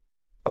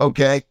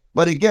 Okay,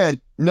 but again,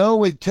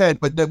 no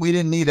intent, but that we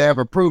didn't need to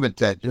ever prove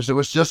intent, because it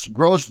was just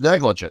gross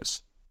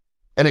negligence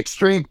and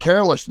extreme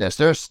carelessness.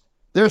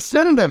 There's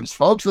synonyms,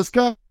 folks. Let's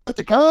cut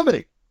the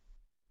comedy.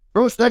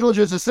 Gross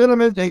negligence is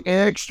synonym,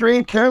 and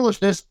extreme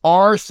carelessness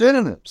are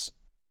synonyms.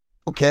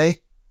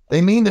 Okay?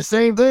 They mean the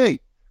same thing.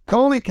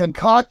 Comey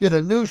concocted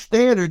a new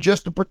standard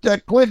just to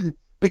protect Clinton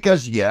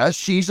because, yes,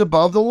 she's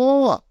above the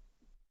law.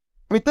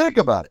 I mean, think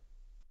about it.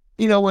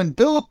 When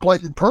Bill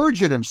Clinton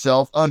perjured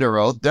himself under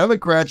oath,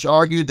 Democrats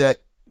argued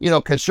that,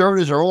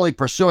 conservatives are only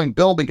pursuing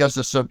Bill because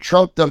of some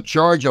trumped-up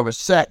charge over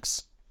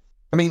sex.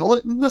 I mean,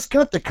 let's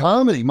cut the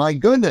comedy. My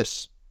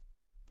goodness.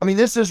 I mean,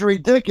 this is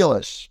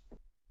ridiculous.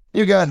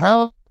 You got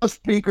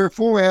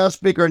former House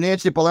Speaker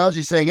Nancy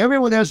Pelosi saying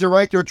everyone has the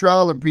right to a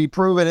trial and be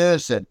proven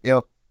innocent.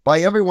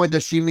 By everyone,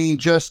 does she mean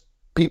just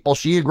people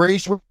she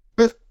agrees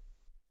with?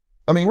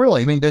 I mean,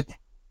 really,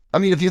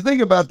 if you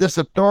think about this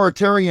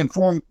authoritarian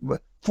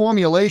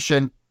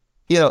formulation,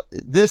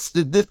 this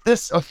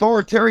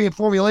authoritarian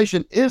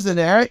formulation is an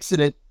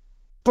accident.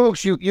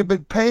 Folks, you've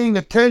been paying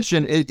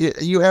attention.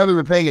 You haven't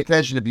been paying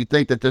attention if you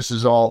think that this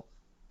is all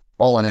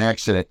an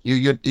accident.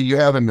 You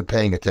haven't been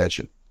paying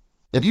attention.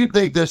 If you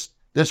think this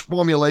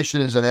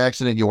formulation is an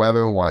accident, you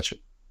haven't been watching.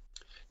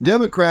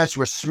 Democrats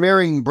were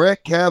smearing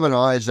Brett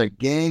Kavanaugh as a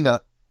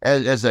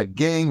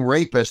gang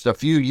rapist a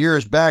few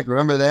years back.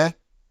 Remember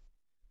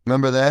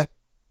that?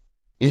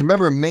 You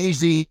remember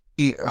Mazie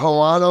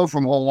Hirono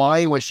from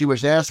Hawaii when she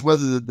was asked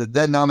whether the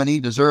then nominee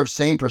deserves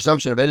same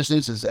presumption of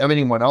innocence as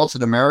anyone else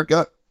in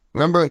America?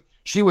 Remember,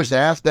 she was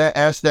asked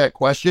that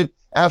question.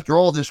 After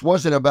all, this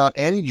wasn't about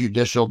any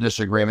judicial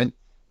disagreement,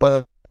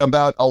 but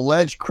about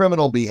alleged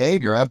criminal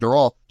behavior, after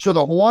all. So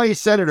the Hawaii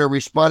senator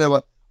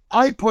responded,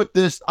 I put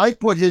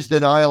his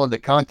denial in the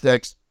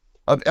context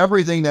of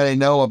everything that I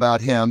know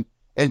about him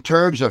in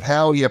terms of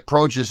how he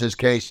approaches his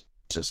cases.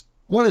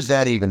 What does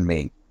that even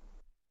mean?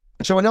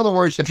 So in other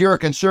words, if you're a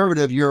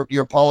conservative,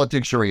 your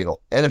politics are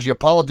evil. And if your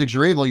politics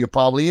are evil, you're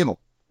probably evil.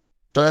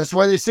 So that's the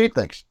way they see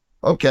things.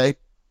 Okay.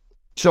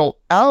 So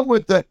out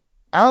with the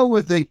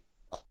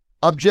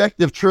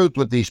objective truth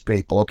with these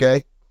people,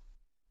 okay?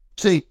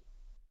 See,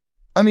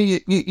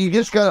 you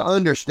just got to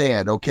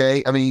understand,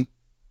 okay?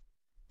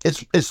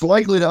 It's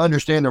likely to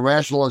understand the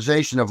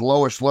rationalization of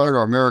Lois Lerner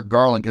or Merrick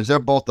Garland, because they're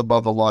both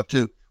above the law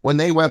too, when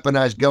they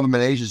weaponize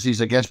government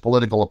agencies against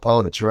political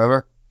opponents,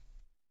 remember?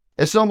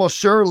 It's almost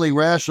surely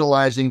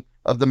rationalizing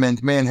of the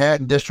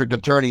Manhattan District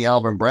Attorney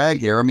Alvin Bragg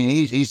here.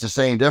 He's the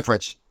same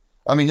difference.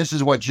 This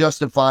is what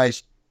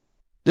justifies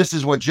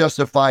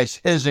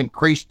his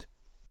increased,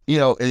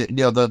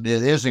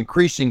 his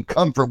increasing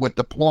comfort with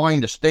deploying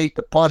the state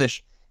to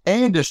punish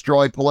and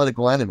destroy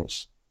political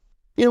enemies.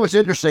 What's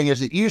interesting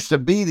is it used to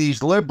be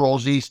these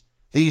liberals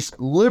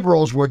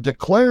were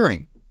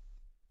declaring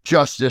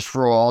justice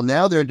for all.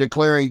 Now they're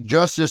declaring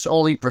justice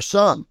only for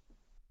some.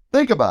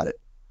 Think about it.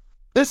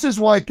 This is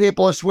why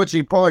people are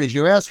switching parties.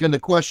 You're asking the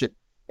question,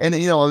 and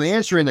I'm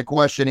answering the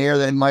question here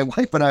that my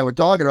wife and I were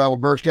talking about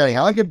with Berks County.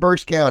 How can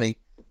Berks County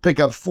pick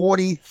up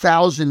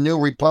 40,000 new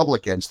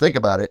Republicans? Think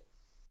about it.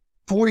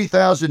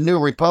 40,000 new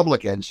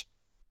Republicans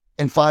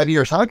in 5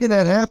 years. How can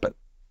that happen?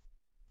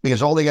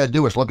 Because all they got to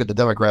do is look at the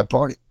Democrat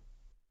Party.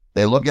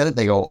 They look at it,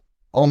 they go,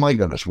 oh my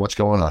goodness, what's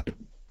going on?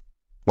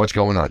 What's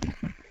going on?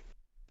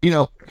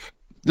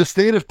 The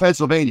state of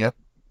Pennsylvania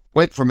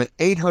went from an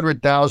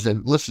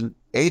 800,000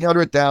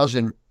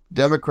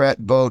 Democrat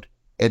vote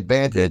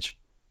advantage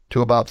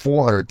to about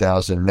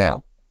 400,000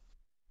 now.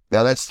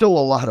 Now, that's still a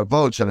lot of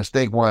votes in a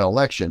statewide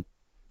election.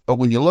 But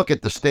when you look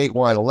at the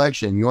statewide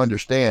election, you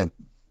understand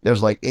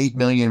there's like 8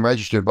 million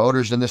registered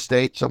voters in the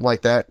state, something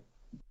like that.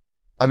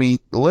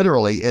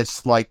 Literally,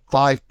 it's like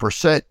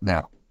 5%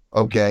 now,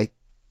 okay?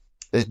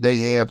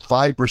 They have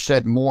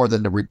 5% more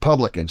than the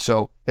Republicans.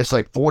 So it's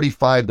like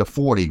 45 to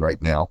 40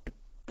 right now.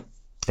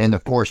 And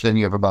of course, then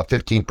you have about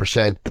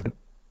 15%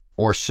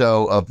 or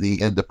so of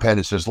the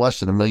independents. There's less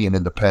than 1 million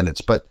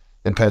independents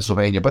in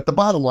Pennsylvania. But the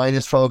bottom line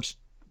is, folks,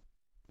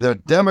 the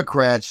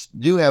Democrats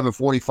do have a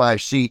 45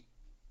 seat.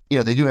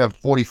 They do have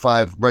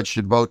 45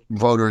 registered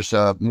voters,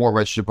 more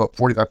registered,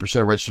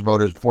 45% registered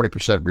voters,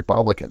 40%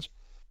 Republicans.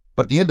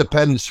 But the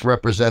independents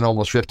represent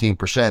almost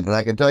 15%. And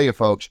I can tell you,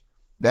 folks,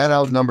 that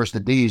outnumbers the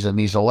D's in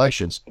these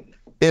elections,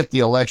 if the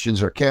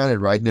elections are counted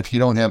right, and if you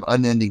don't have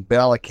unending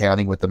ballot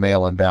counting with the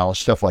mail-in ballots,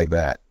 stuff like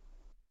that.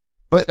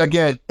 But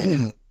again,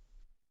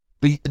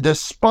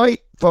 despite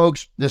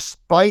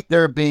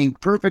there being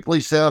perfectly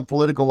sound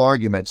political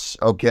arguments,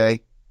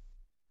 okay,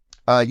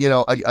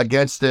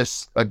 against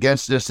this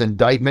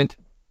indictment,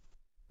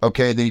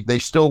 okay, they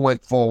still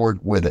went forward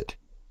with it.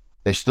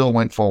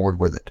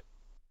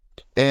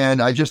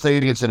 And I just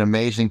think it's an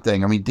amazing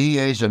thing.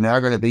 DAs are now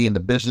going to be in the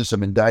business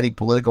of indicting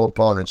political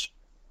opponents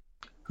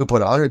who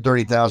put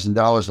 $130,000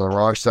 on the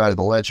wrong side of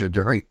the ledger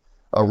during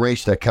a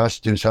race that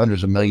constitutes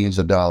hundreds of millions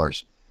of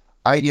dollars.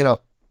 I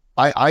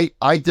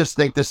just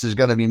think this is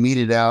going to be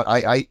meted out.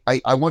 I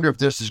wonder if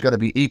this is going to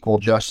be equal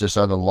justice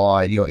under the law.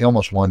 You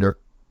almost wonder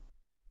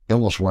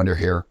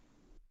here.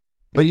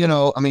 But,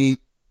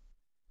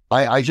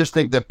 I just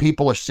think that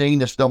people are seeing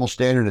this double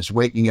standard. It's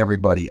waking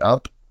everybody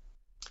up.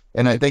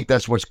 And I think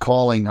that's what's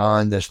calling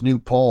on this new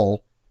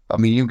poll.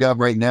 You've got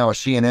right now,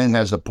 CNN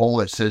has a poll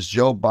that says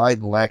Joe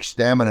Biden lacks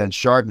stamina and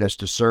sharpness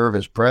to serve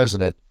as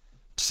president.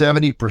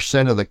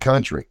 70% of the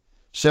country,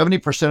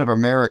 70% of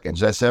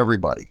Americans, that's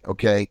everybody,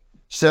 okay?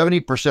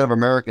 70% of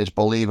Americans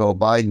believe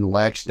Biden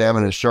lacks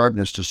stamina and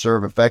sharpness to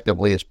serve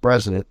effectively as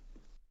president.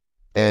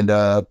 And,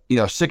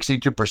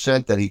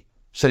 62% that he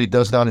said he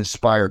does not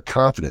inspire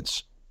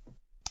confidence.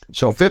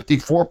 So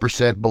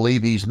 54%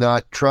 believe he's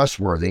not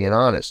trustworthy and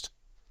honest.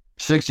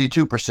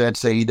 62%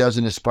 say he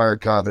doesn't inspire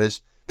confidence.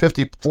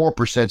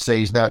 54% say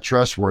he's not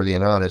trustworthy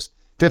and honest.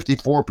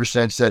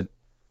 54% said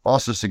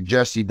also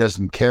suggests he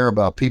doesn't care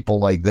about people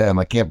like them.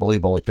 I can't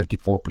believe only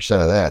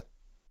 54% of that.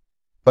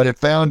 But it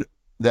found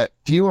that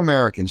few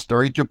Americans,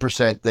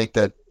 32%, think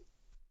that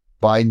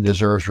Biden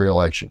deserves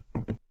re-election.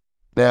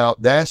 Now,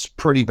 that's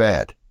pretty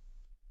bad.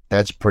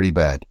 That's pretty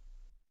bad.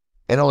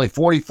 And only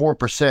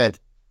 44%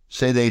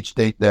 say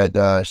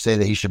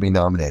that he should be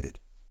nominated.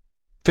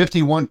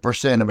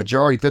 51%, a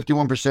majority,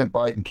 51%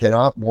 Biden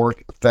cannot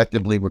work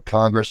effectively with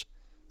Congress.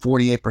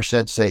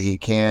 48% say he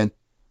can.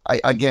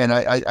 I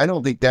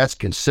don't think that's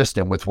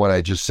consistent with what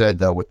I just said,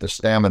 though, with the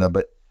stamina,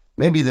 but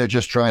maybe they're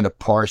just trying to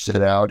parse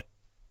it out.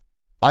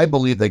 I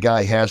believe the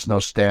guy has no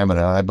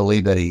stamina. I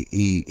believe that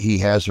he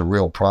has a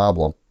real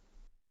problem.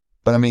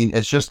 But I mean,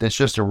 it's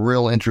just a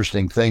real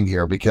interesting thing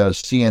here,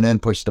 because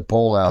CNN puts the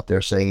poll out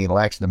there saying he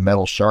lacks the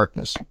mental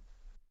sharpness.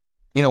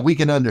 You know, we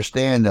can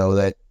understand, though,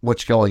 that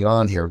what's going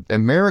on here.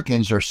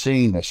 Americans are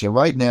seeing this. And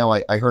right now,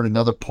 I heard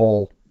another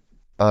poll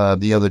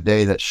the other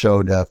day that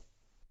showed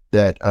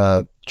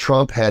that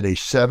Trump had a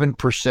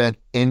 7%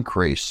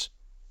 increase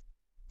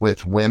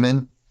with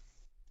women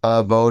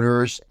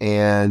voters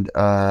and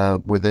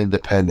with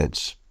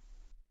independents.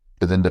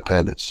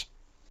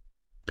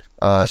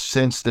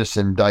 Since this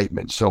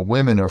indictment. So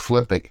women are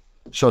flipping.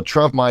 So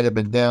Trump might have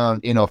been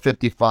down,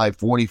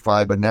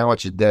 55-45, but now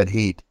it's a dead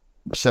heat.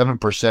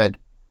 7%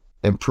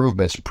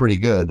 improvement's pretty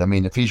good. I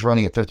mean, if he's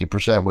running at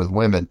 50% with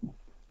women,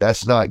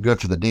 that's not good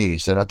for the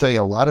D's. And I'll tell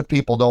you, a lot of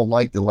people don't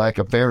like the lack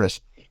of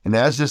fairness. And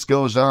as this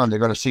goes on, they're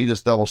going to see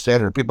this double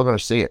standard. People are going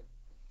to see it.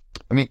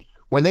 I mean,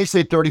 when they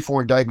say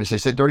 34 indictments, they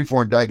say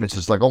 34 indictments.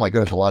 It's like, oh my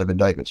goodness, a lot of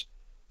indictments.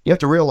 You have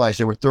to realize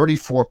there were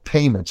 34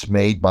 payments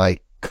made by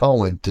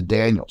Cohen to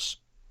Daniels.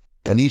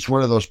 And each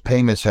one of those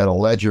payments had a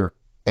ledger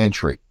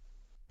entry.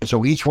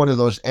 So each one of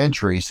those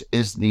entries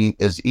is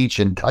each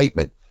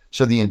indictment.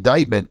 So the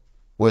indictment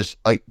was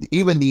like,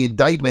 even the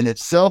indictment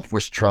itself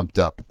was trumped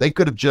up. They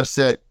could have just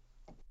said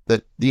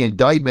that the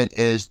indictment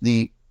is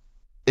the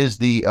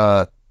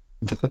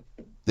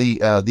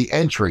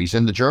entries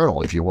in the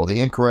journal, if you will, the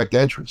incorrect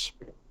entries.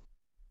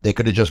 They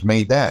could have just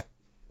made that.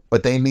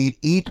 But they made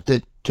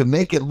to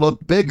make it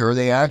look bigger,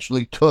 they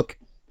actually took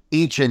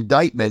each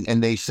indictment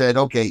and they said,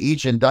 okay,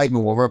 each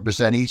indictment will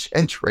represent each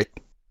entry.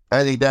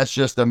 I think that's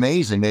just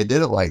amazing. They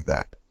did it like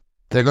that.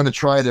 They're going to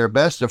try their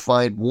best to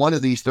find one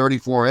of these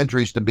 34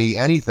 entries to be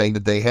anything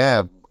that they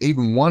have.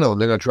 Even one of them,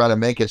 they're going to try to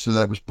make it so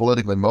that it was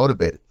politically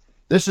motivated.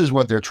 This is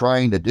what they're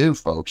trying to do,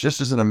 folks.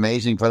 This is an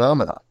amazing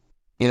phenomenon.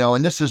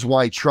 And this is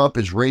why Trump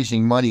is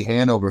raising money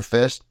hand over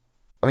fist.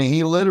 I mean,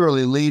 he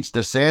literally leads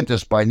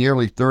DeSantis by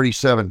nearly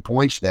 37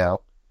 points now.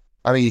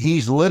 I mean,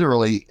 he's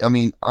literally,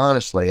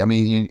 honestly, and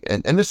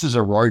this is a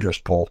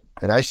Reuters poll,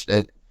 and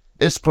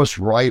it's pushed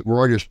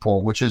Reuters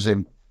poll, which is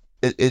I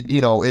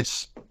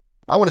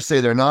want to say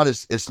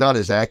it's not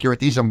as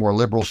accurate. These are more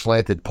liberal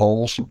slanted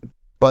polls,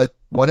 but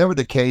whatever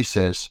the case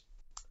is,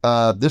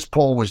 this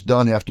poll was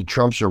done after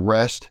Trump's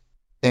arrest,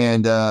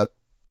 and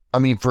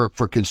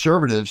for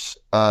conservatives,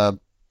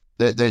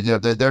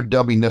 they're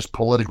dubbing this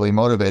politically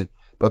motivated,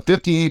 but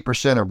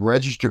 58% of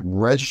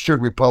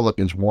registered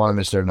Republicans want him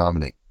as their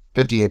nominee.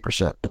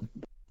 58%.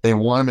 They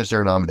want him as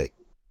their nominee.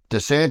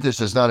 DeSantis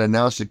has not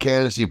announced a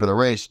candidacy for the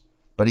race,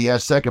 but he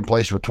has second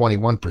place with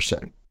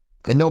 21%.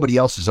 And nobody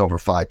else is over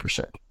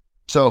 5%.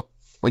 So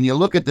when you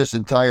look at this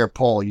entire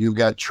poll, you've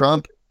got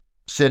Trump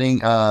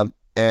sitting at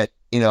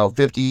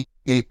 58%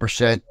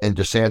 and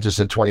DeSantis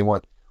at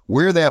 21%.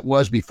 Where that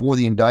was before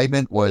the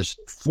indictment was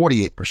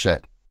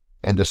 48%,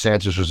 and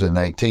DeSantis was at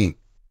 19%.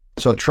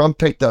 So Trump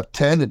picked up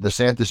 10 and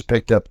DeSantis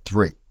picked up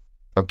 3.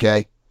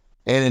 Okay?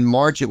 And in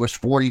March, it was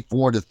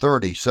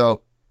 44-30.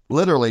 So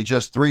literally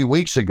just 3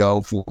 weeks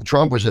ago,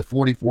 Trump was at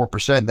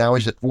 44%. Now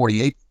he's at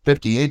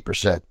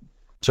 58%.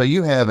 So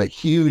you have a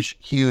huge,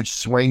 huge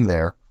swing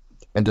there.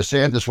 And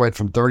DeSantis went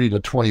from 30 to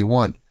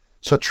 21.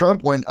 So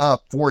Trump went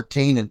up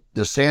 14 and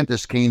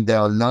DeSantis came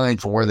down 9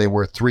 from where they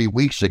were 3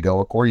 weeks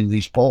ago, according to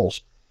these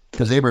polls.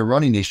 Because they were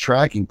running these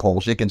tracking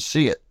polls. They can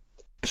see it.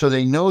 So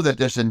they know that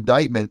this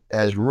indictment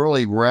has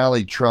really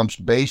rallied Trump's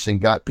base and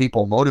got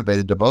people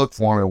motivated to vote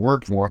for him and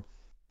work for him.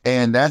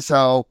 And that's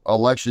how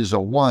elections are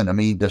won. I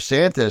mean,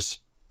 DeSantis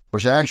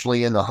was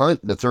actually in the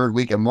hunt the third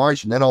week of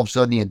March, and then all of a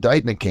sudden the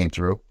indictment came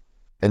through,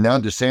 and now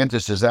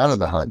DeSantis is out of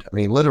the hunt. I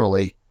mean,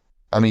 literally,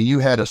 you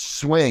had a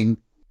swing.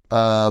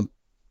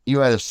 You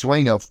had a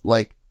swing of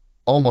like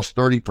almost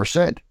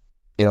 30%.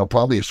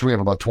 Probably a swing of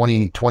about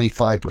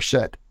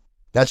 25%.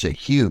 That's a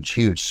huge,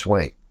 huge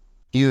swing.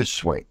 Huge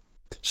swing.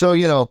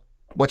 So,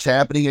 what's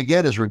happening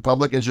again is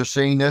Republicans are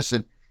seeing this,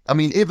 and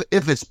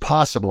if it's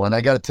possible, and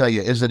I got to tell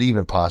you, is it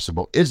even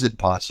possible? Is it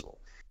possible?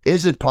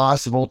 Is it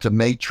possible to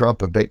make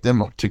Trump a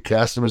victim, to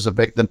cast him as a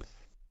victim?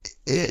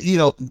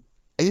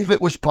 If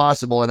it was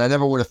possible, and I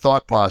never would have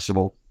thought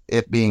possible,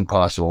 it being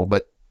possible,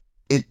 but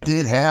it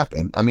did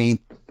happen.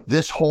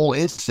 This whole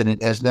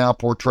incident has now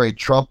portrayed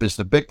Trump as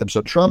the victim.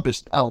 So Trump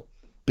is now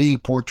being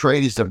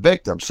portrayed as the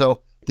victim.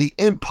 So the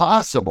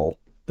impossible,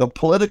 the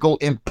political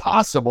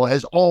impossible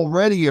has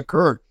already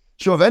occurred.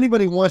 So if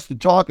anybody wants to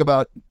talk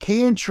about,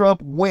 can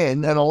Trump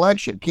win an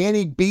election? Can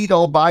he beat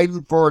Joe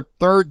Biden for a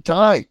third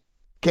time?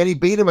 Can he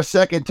beat him a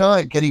second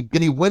time? Can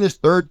he win his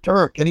third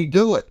term? Can he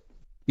do it?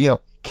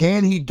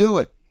 Can he do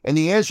it? And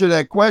the answer to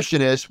that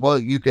question is, well,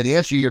 you can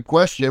answer your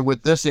question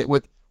with this,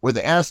 with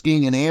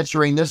asking and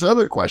answering this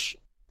other question.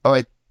 All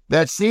right.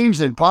 That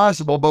seems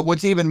impossible, but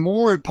what's even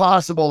more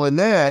impossible than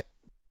that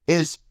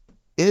is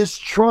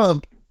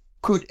Trump,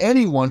 could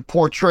anyone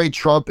portray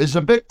Trump as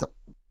a victim?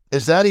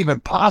 Is that even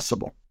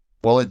possible?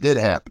 Well, it did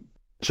happen.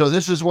 So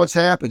this is what's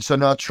happened. So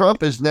now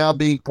Trump is now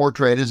being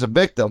portrayed as a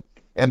victim.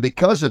 And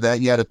because of that,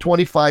 you had a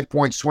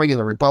 25-point swing in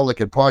the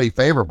Republican Party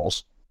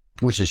favorables,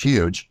 which is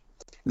huge.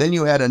 Then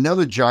you had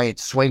another giant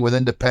swing with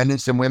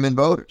independents and women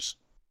voters.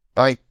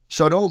 All right.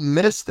 So don't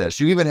miss this.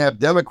 You even have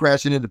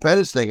Democrats and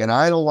independents thinking,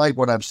 I don't like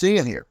what I'm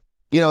seeing here.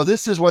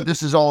 This is what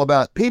this is all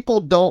about.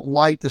 People don't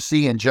like to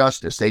see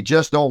injustice. They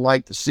just don't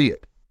like to see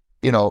it.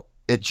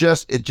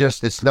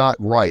 It's not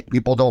right.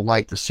 People don't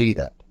like to see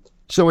that.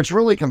 So it's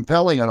really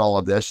compelling on all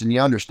of this. And you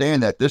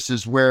understand that this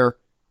is where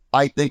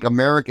I think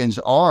Americans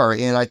are.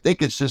 And I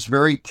think it's just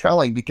very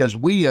telling, because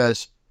we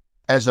as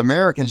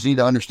Americans need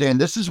to understand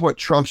this is what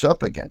Trump's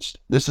up against.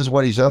 This is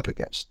what he's up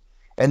against.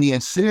 And the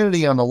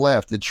insanity on the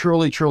left, it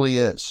truly, truly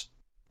is.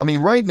 I mean,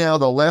 right now,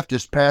 the left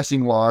is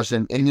passing laws.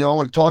 And I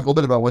want to talk a little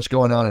bit about what's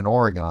going on in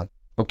Oregon.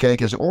 Okay.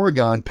 Because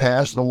Oregon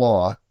passed the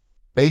law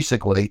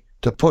basically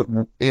to put,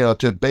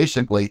 to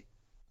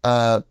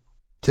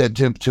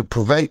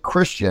prevent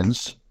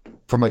Christians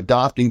from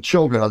adopting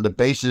children on the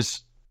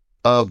basis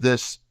of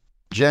this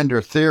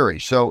gender theory.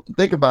 So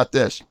think about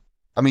this.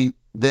 I mean,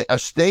 a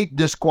state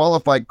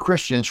disqualified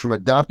Christians from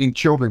adopting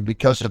children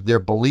because of their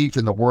belief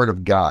in the Word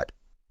of God.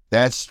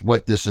 That's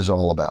what this is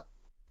all about.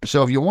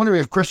 So if you're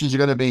wondering if Christians are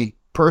going to be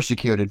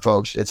persecuted,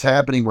 folks, it's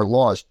happening with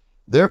laws.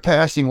 They're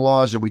passing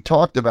laws, and we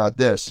talked about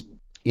this.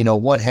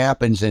 What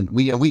happens, and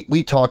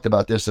we talked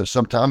about this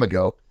some time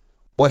ago.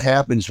 What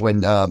happens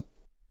when when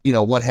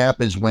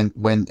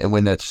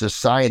a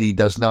society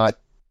does not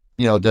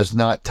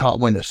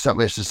when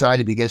a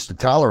society begins to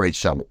tolerate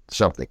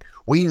something.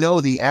 We know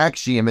the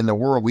axiom in the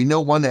world. We know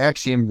one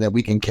axiom that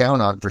we can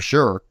count on for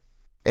sure.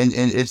 And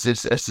it's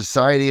a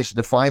society is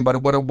defined by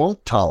what it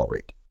won't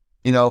tolerate,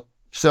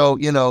 So,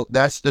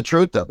 that's the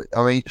truth of it.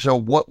 I mean, so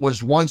what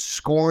was once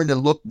scorned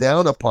and looked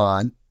down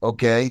upon,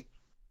 okay,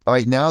 all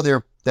right, now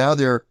they're,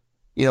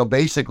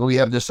 basically we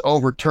have this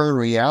overturned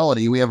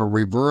reality. We have a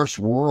reverse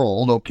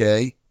world,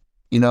 okay?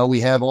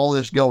 We have all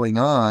this going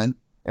on,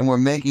 and we're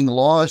making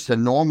laws to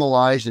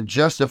normalize and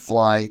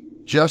justify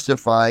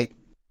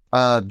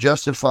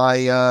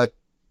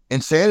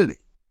insanity.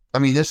 I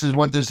mean, this is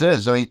what this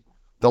is. I mean,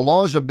 the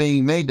laws are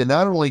being made to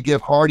not only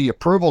give hearty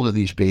approval to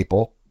these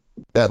people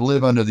that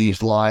live under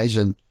these lies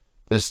and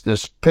this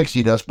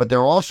pixie dust, but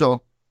they're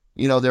also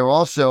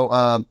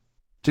to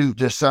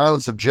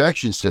silence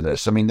objections to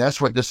this. I mean,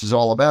 that's what this is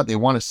all about. They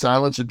want to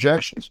silence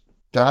objections.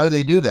 So how do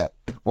they do that?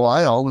 Well,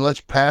 I know.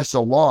 Let's pass a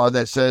law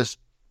that says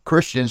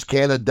Christians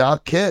can't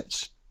adopt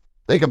kids.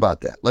 Think about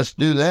that. Let's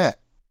do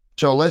that.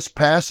 So let's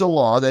pass a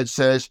law that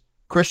says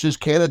Christians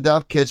can't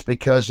adopt kids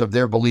because of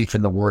their belief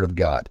in the Word of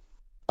God.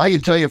 I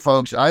can tell you,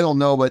 folks, I don't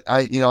know, but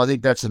I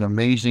think that's an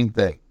amazing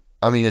thing.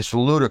 I mean, it's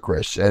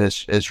ludicrous and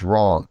it's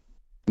wrong.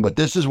 But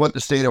this is what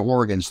the state of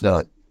Oregon's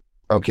done.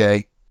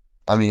 Okay?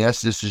 I mean,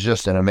 this is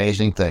just an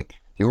amazing thing.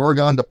 The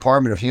Oregon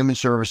Department of Human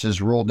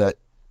Services ruled that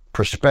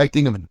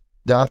prospective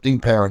adopting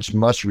parents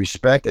must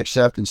respect,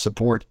 accept, and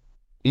support,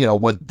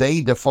 what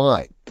they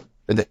define.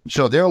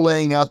 So they're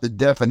laying out the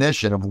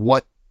definition of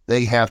what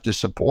they have to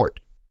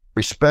support.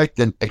 Respect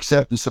and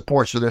accept and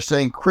support. So they're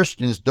saying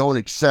Christians don't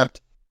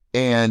accept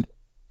and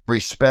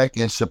respect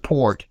and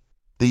support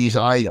these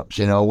items,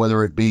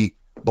 whether it be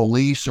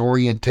beliefs,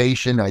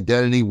 orientation,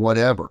 identity,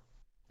 whatever.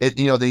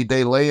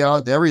 They lay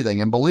out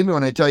everything. And believe me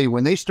when I tell you,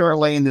 when they start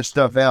laying this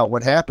stuff out,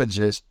 what happens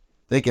is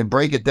they can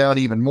break it down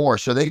even more,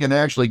 so they can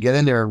actually get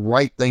in there and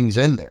write things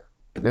in there.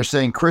 They're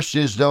saying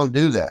Christians don't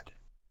do that.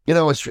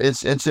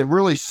 It's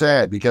really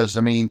sad, because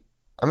I mean,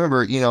 I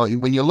remember,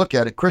 when you look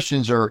at it,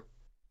 Christians are,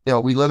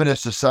 we live in a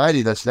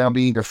society that's now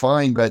being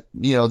defined, but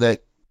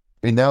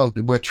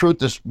where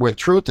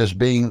truth is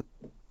being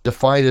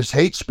defined as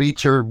hate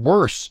speech or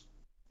worse.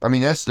 I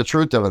mean, that's the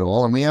truth of it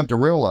all, and we have to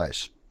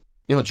realize.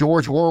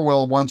 George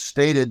Orwell once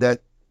stated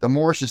that the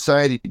more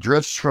society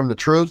drifts from the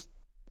truth,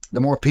 the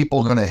more people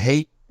are going to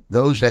hate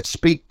those that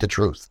speak the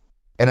truth.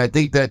 And I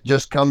think that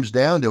just comes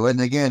down to it.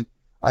 And again,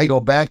 I go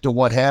back to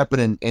what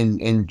happened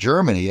in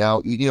Germany.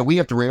 Now, we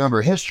have to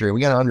remember history. We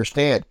got to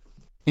understand,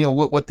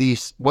 what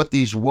these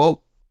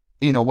woke,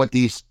 and I want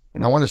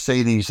to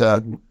say these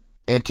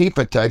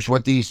Antifa types,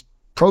 what these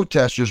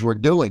protesters were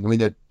doing. I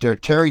mean, they're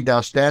tearing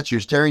down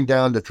statues, tearing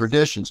down the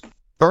traditions,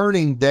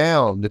 burning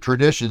down the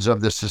traditions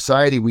of the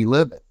society we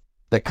live in,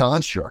 the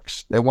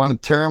constructs. They want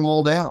to tear them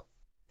all down.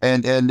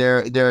 And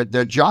they're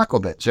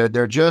Jacobins.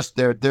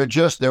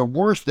 They're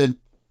worse than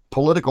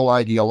political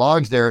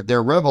ideologues.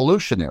 They're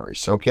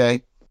revolutionaries,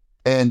 okay?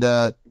 And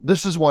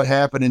this is what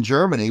happened in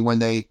Germany when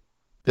they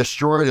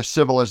destroyed a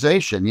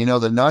civilization.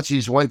 The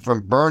Nazis went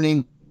from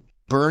burning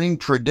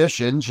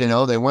traditions,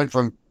 they went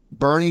from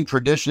burning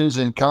traditions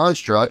and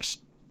constructs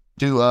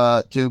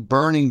to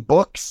burning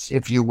books,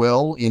 if you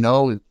will,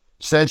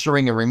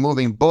 censoring and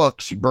removing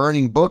books,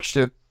 burning books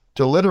to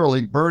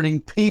literally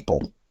burning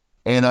people.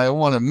 And I don't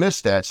want to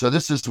miss that. So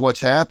this is what's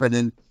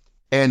happened.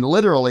 And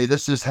literally,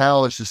 this is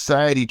how a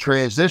society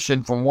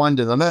transitioned from one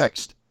to the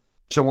next.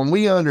 So when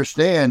we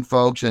understand,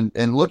 folks,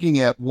 and looking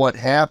at what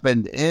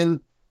happened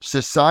in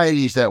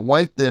societies that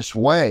went this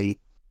way,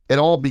 it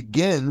all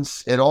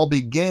begins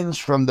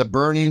from the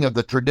burning of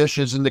the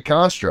traditions and the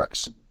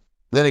constructs.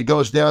 Then it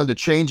goes down to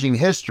changing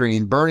history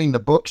and burning the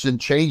books and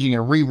changing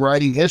and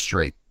rewriting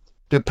history,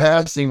 to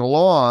passing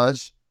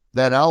laws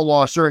that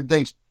outlaw certain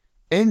things.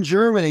 In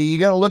Germany, you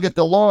got to look at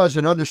the laws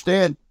and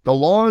understand the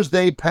laws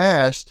they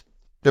passed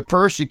to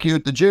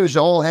persecute the Jews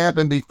all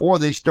happened before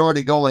they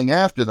started going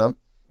after them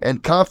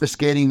and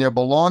confiscating their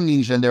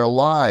belongings and their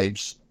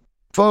lives.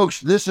 Folks,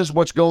 this is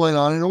what's going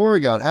on in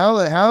Oregon.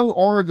 How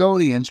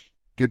Oregonians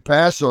could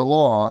pass a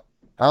law,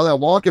 how that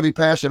law could be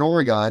passed in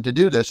Oregon to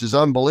do this is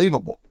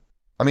unbelievable.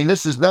 I mean,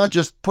 this is not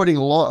just putting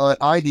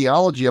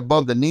ideology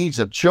above the needs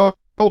of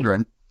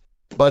children,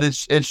 but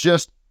it's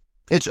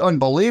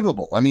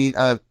unbelievable. I mean,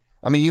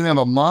 you have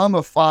a mom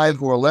of 5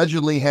 who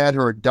allegedly had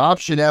her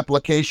adoption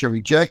application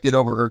rejected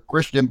over her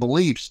Christian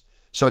beliefs.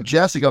 So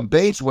Jessica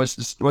Bates was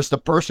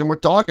the person we're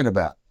talking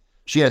about.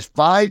 She has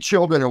 5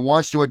 children and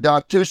wants to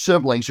adopt 2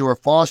 siblings who are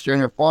in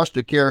her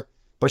foster care,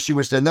 but she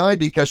was denied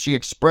because she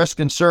expressed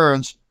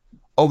concerns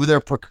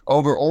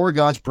over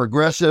Oregon's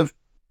progressive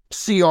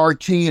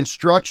CRT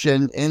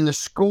instruction in the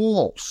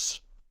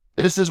schools.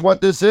 This is what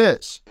this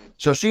is.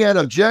 So she had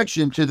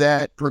objection to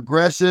that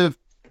progressive,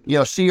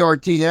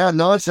 CRT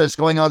nonsense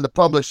going on in the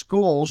public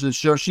schools, and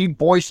so she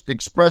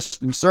expressed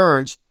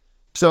concerns.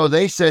 So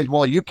they said,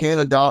 well, you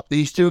can't adopt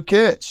these 2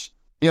 kids.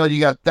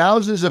 You got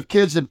thousands of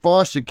kids in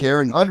foster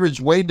care and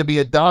hundreds waiting to be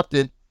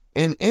adopted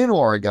in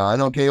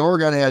Oregon. Okay,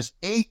 Oregon has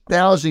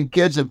 8,000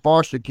 kids in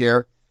foster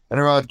care and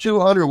around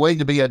 200 waiting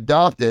to be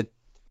adopted.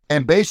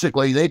 And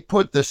basically, they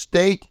put the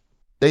state,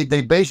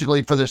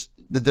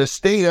 the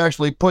state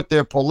actually put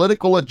their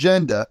political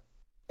agenda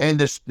and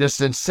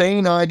this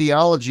insane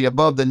ideology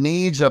above the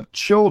needs of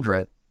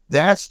children.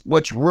 That's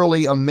what's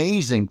really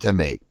amazing to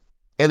me.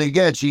 And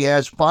again, she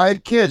has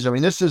 5 kids. I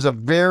mean, this is a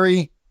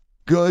very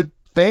good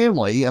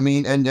family. I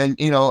mean,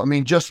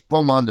 and just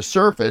from on the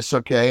surface,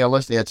 okay,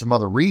 unless they had some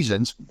other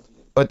reasons,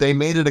 but they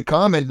made it a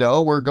comment,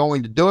 no, we're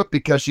going to do it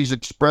because she's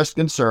expressed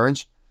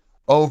concerns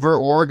over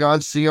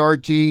Oregon's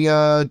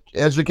CRT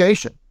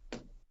education.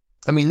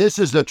 I mean, this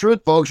is the truth,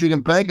 folks. You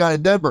can bank on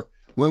it, Denver.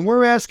 When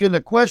we're asking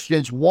the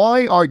questions,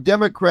 why are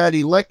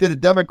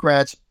elected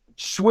Democrats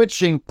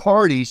switching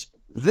parties?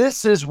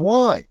 This is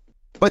why.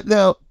 But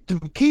now, to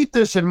keep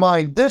this in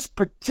mind, this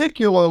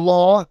particular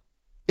law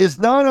is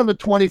not on the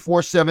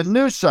 24/7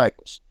 news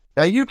cycles.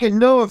 Now, you can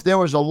know if there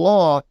was a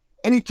law,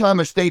 anytime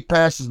a state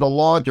passes the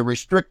law to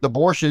restrict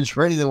abortions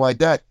or anything like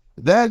that,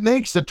 that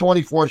makes the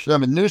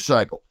 24/7 news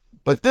cycle.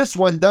 But this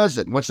one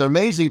doesn't. What's the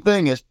amazing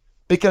thing is,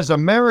 because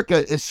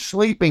America is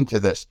sleeping to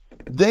this,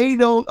 they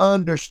don't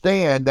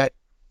understand that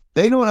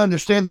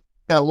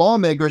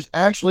lawmakers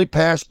actually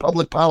pass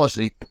public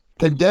policy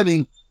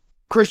condemning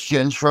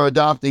Christians for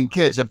adopting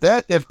kids.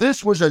 If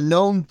this was a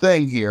known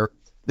thing here,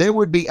 there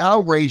would be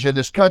outrage in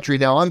this country.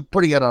 Now, I'm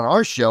putting it on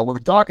our show. We're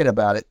talking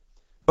about it.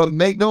 But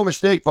make no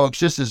mistake, folks,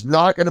 this is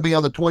not going to be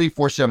on the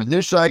 24/7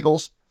 news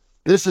cycles.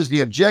 This is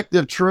the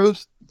objective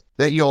truth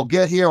that you'll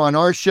get here on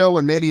our show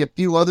and maybe a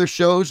few other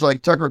shows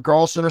like Tucker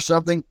Carlson or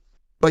something.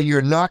 But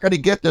you're not going to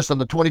get this on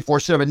the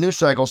 24/7 news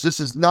cycles. This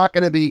is not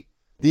going to be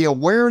the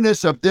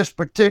awareness of this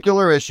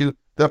particular issue,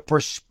 the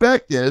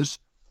perspectives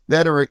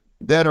that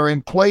are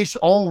in place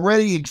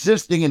already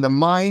existing in the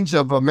minds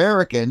of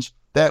Americans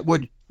that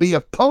would be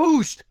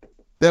opposed,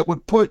 that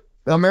would put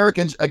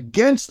Americans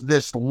against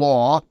this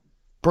law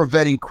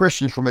preventing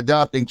Christians from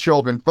adopting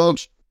children.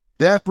 Folks,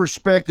 that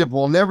perspective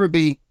will never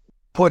be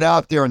put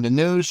out there in the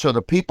news, so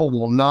the people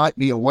will not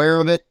be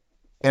aware of it.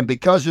 And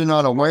because they're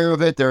not aware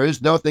of it, there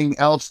is nothing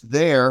else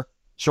there,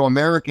 so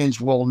Americans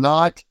will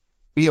not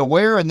be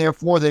aware, and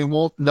therefore they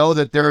won't know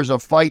that there is a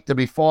fight to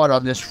be fought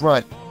on this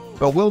front.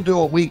 But we'll do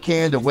what we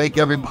can to wake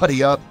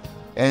everybody up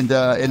and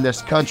in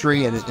this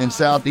country and in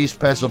Southeast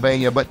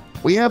Pennsylvania. But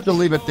we have to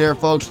leave it there,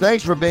 folks.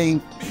 Thanks for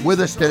being with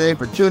us today,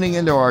 for tuning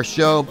into our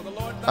show.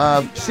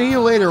 See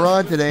you later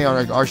on today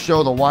on our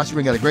show, The Watchman.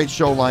 We got a great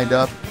show lined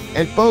up.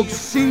 And folks,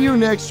 see you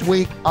next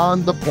week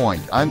on The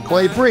Point. I'm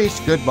Clay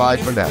Priest. Goodbye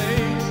for now.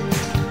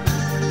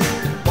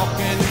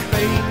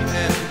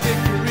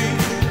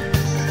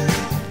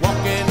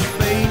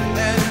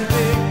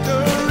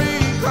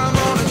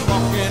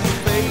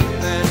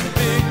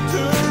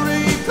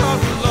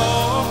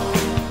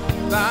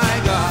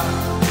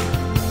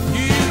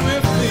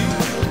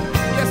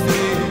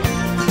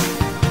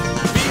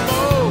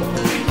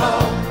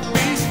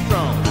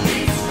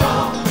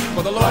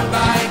 For the Lord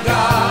thy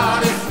God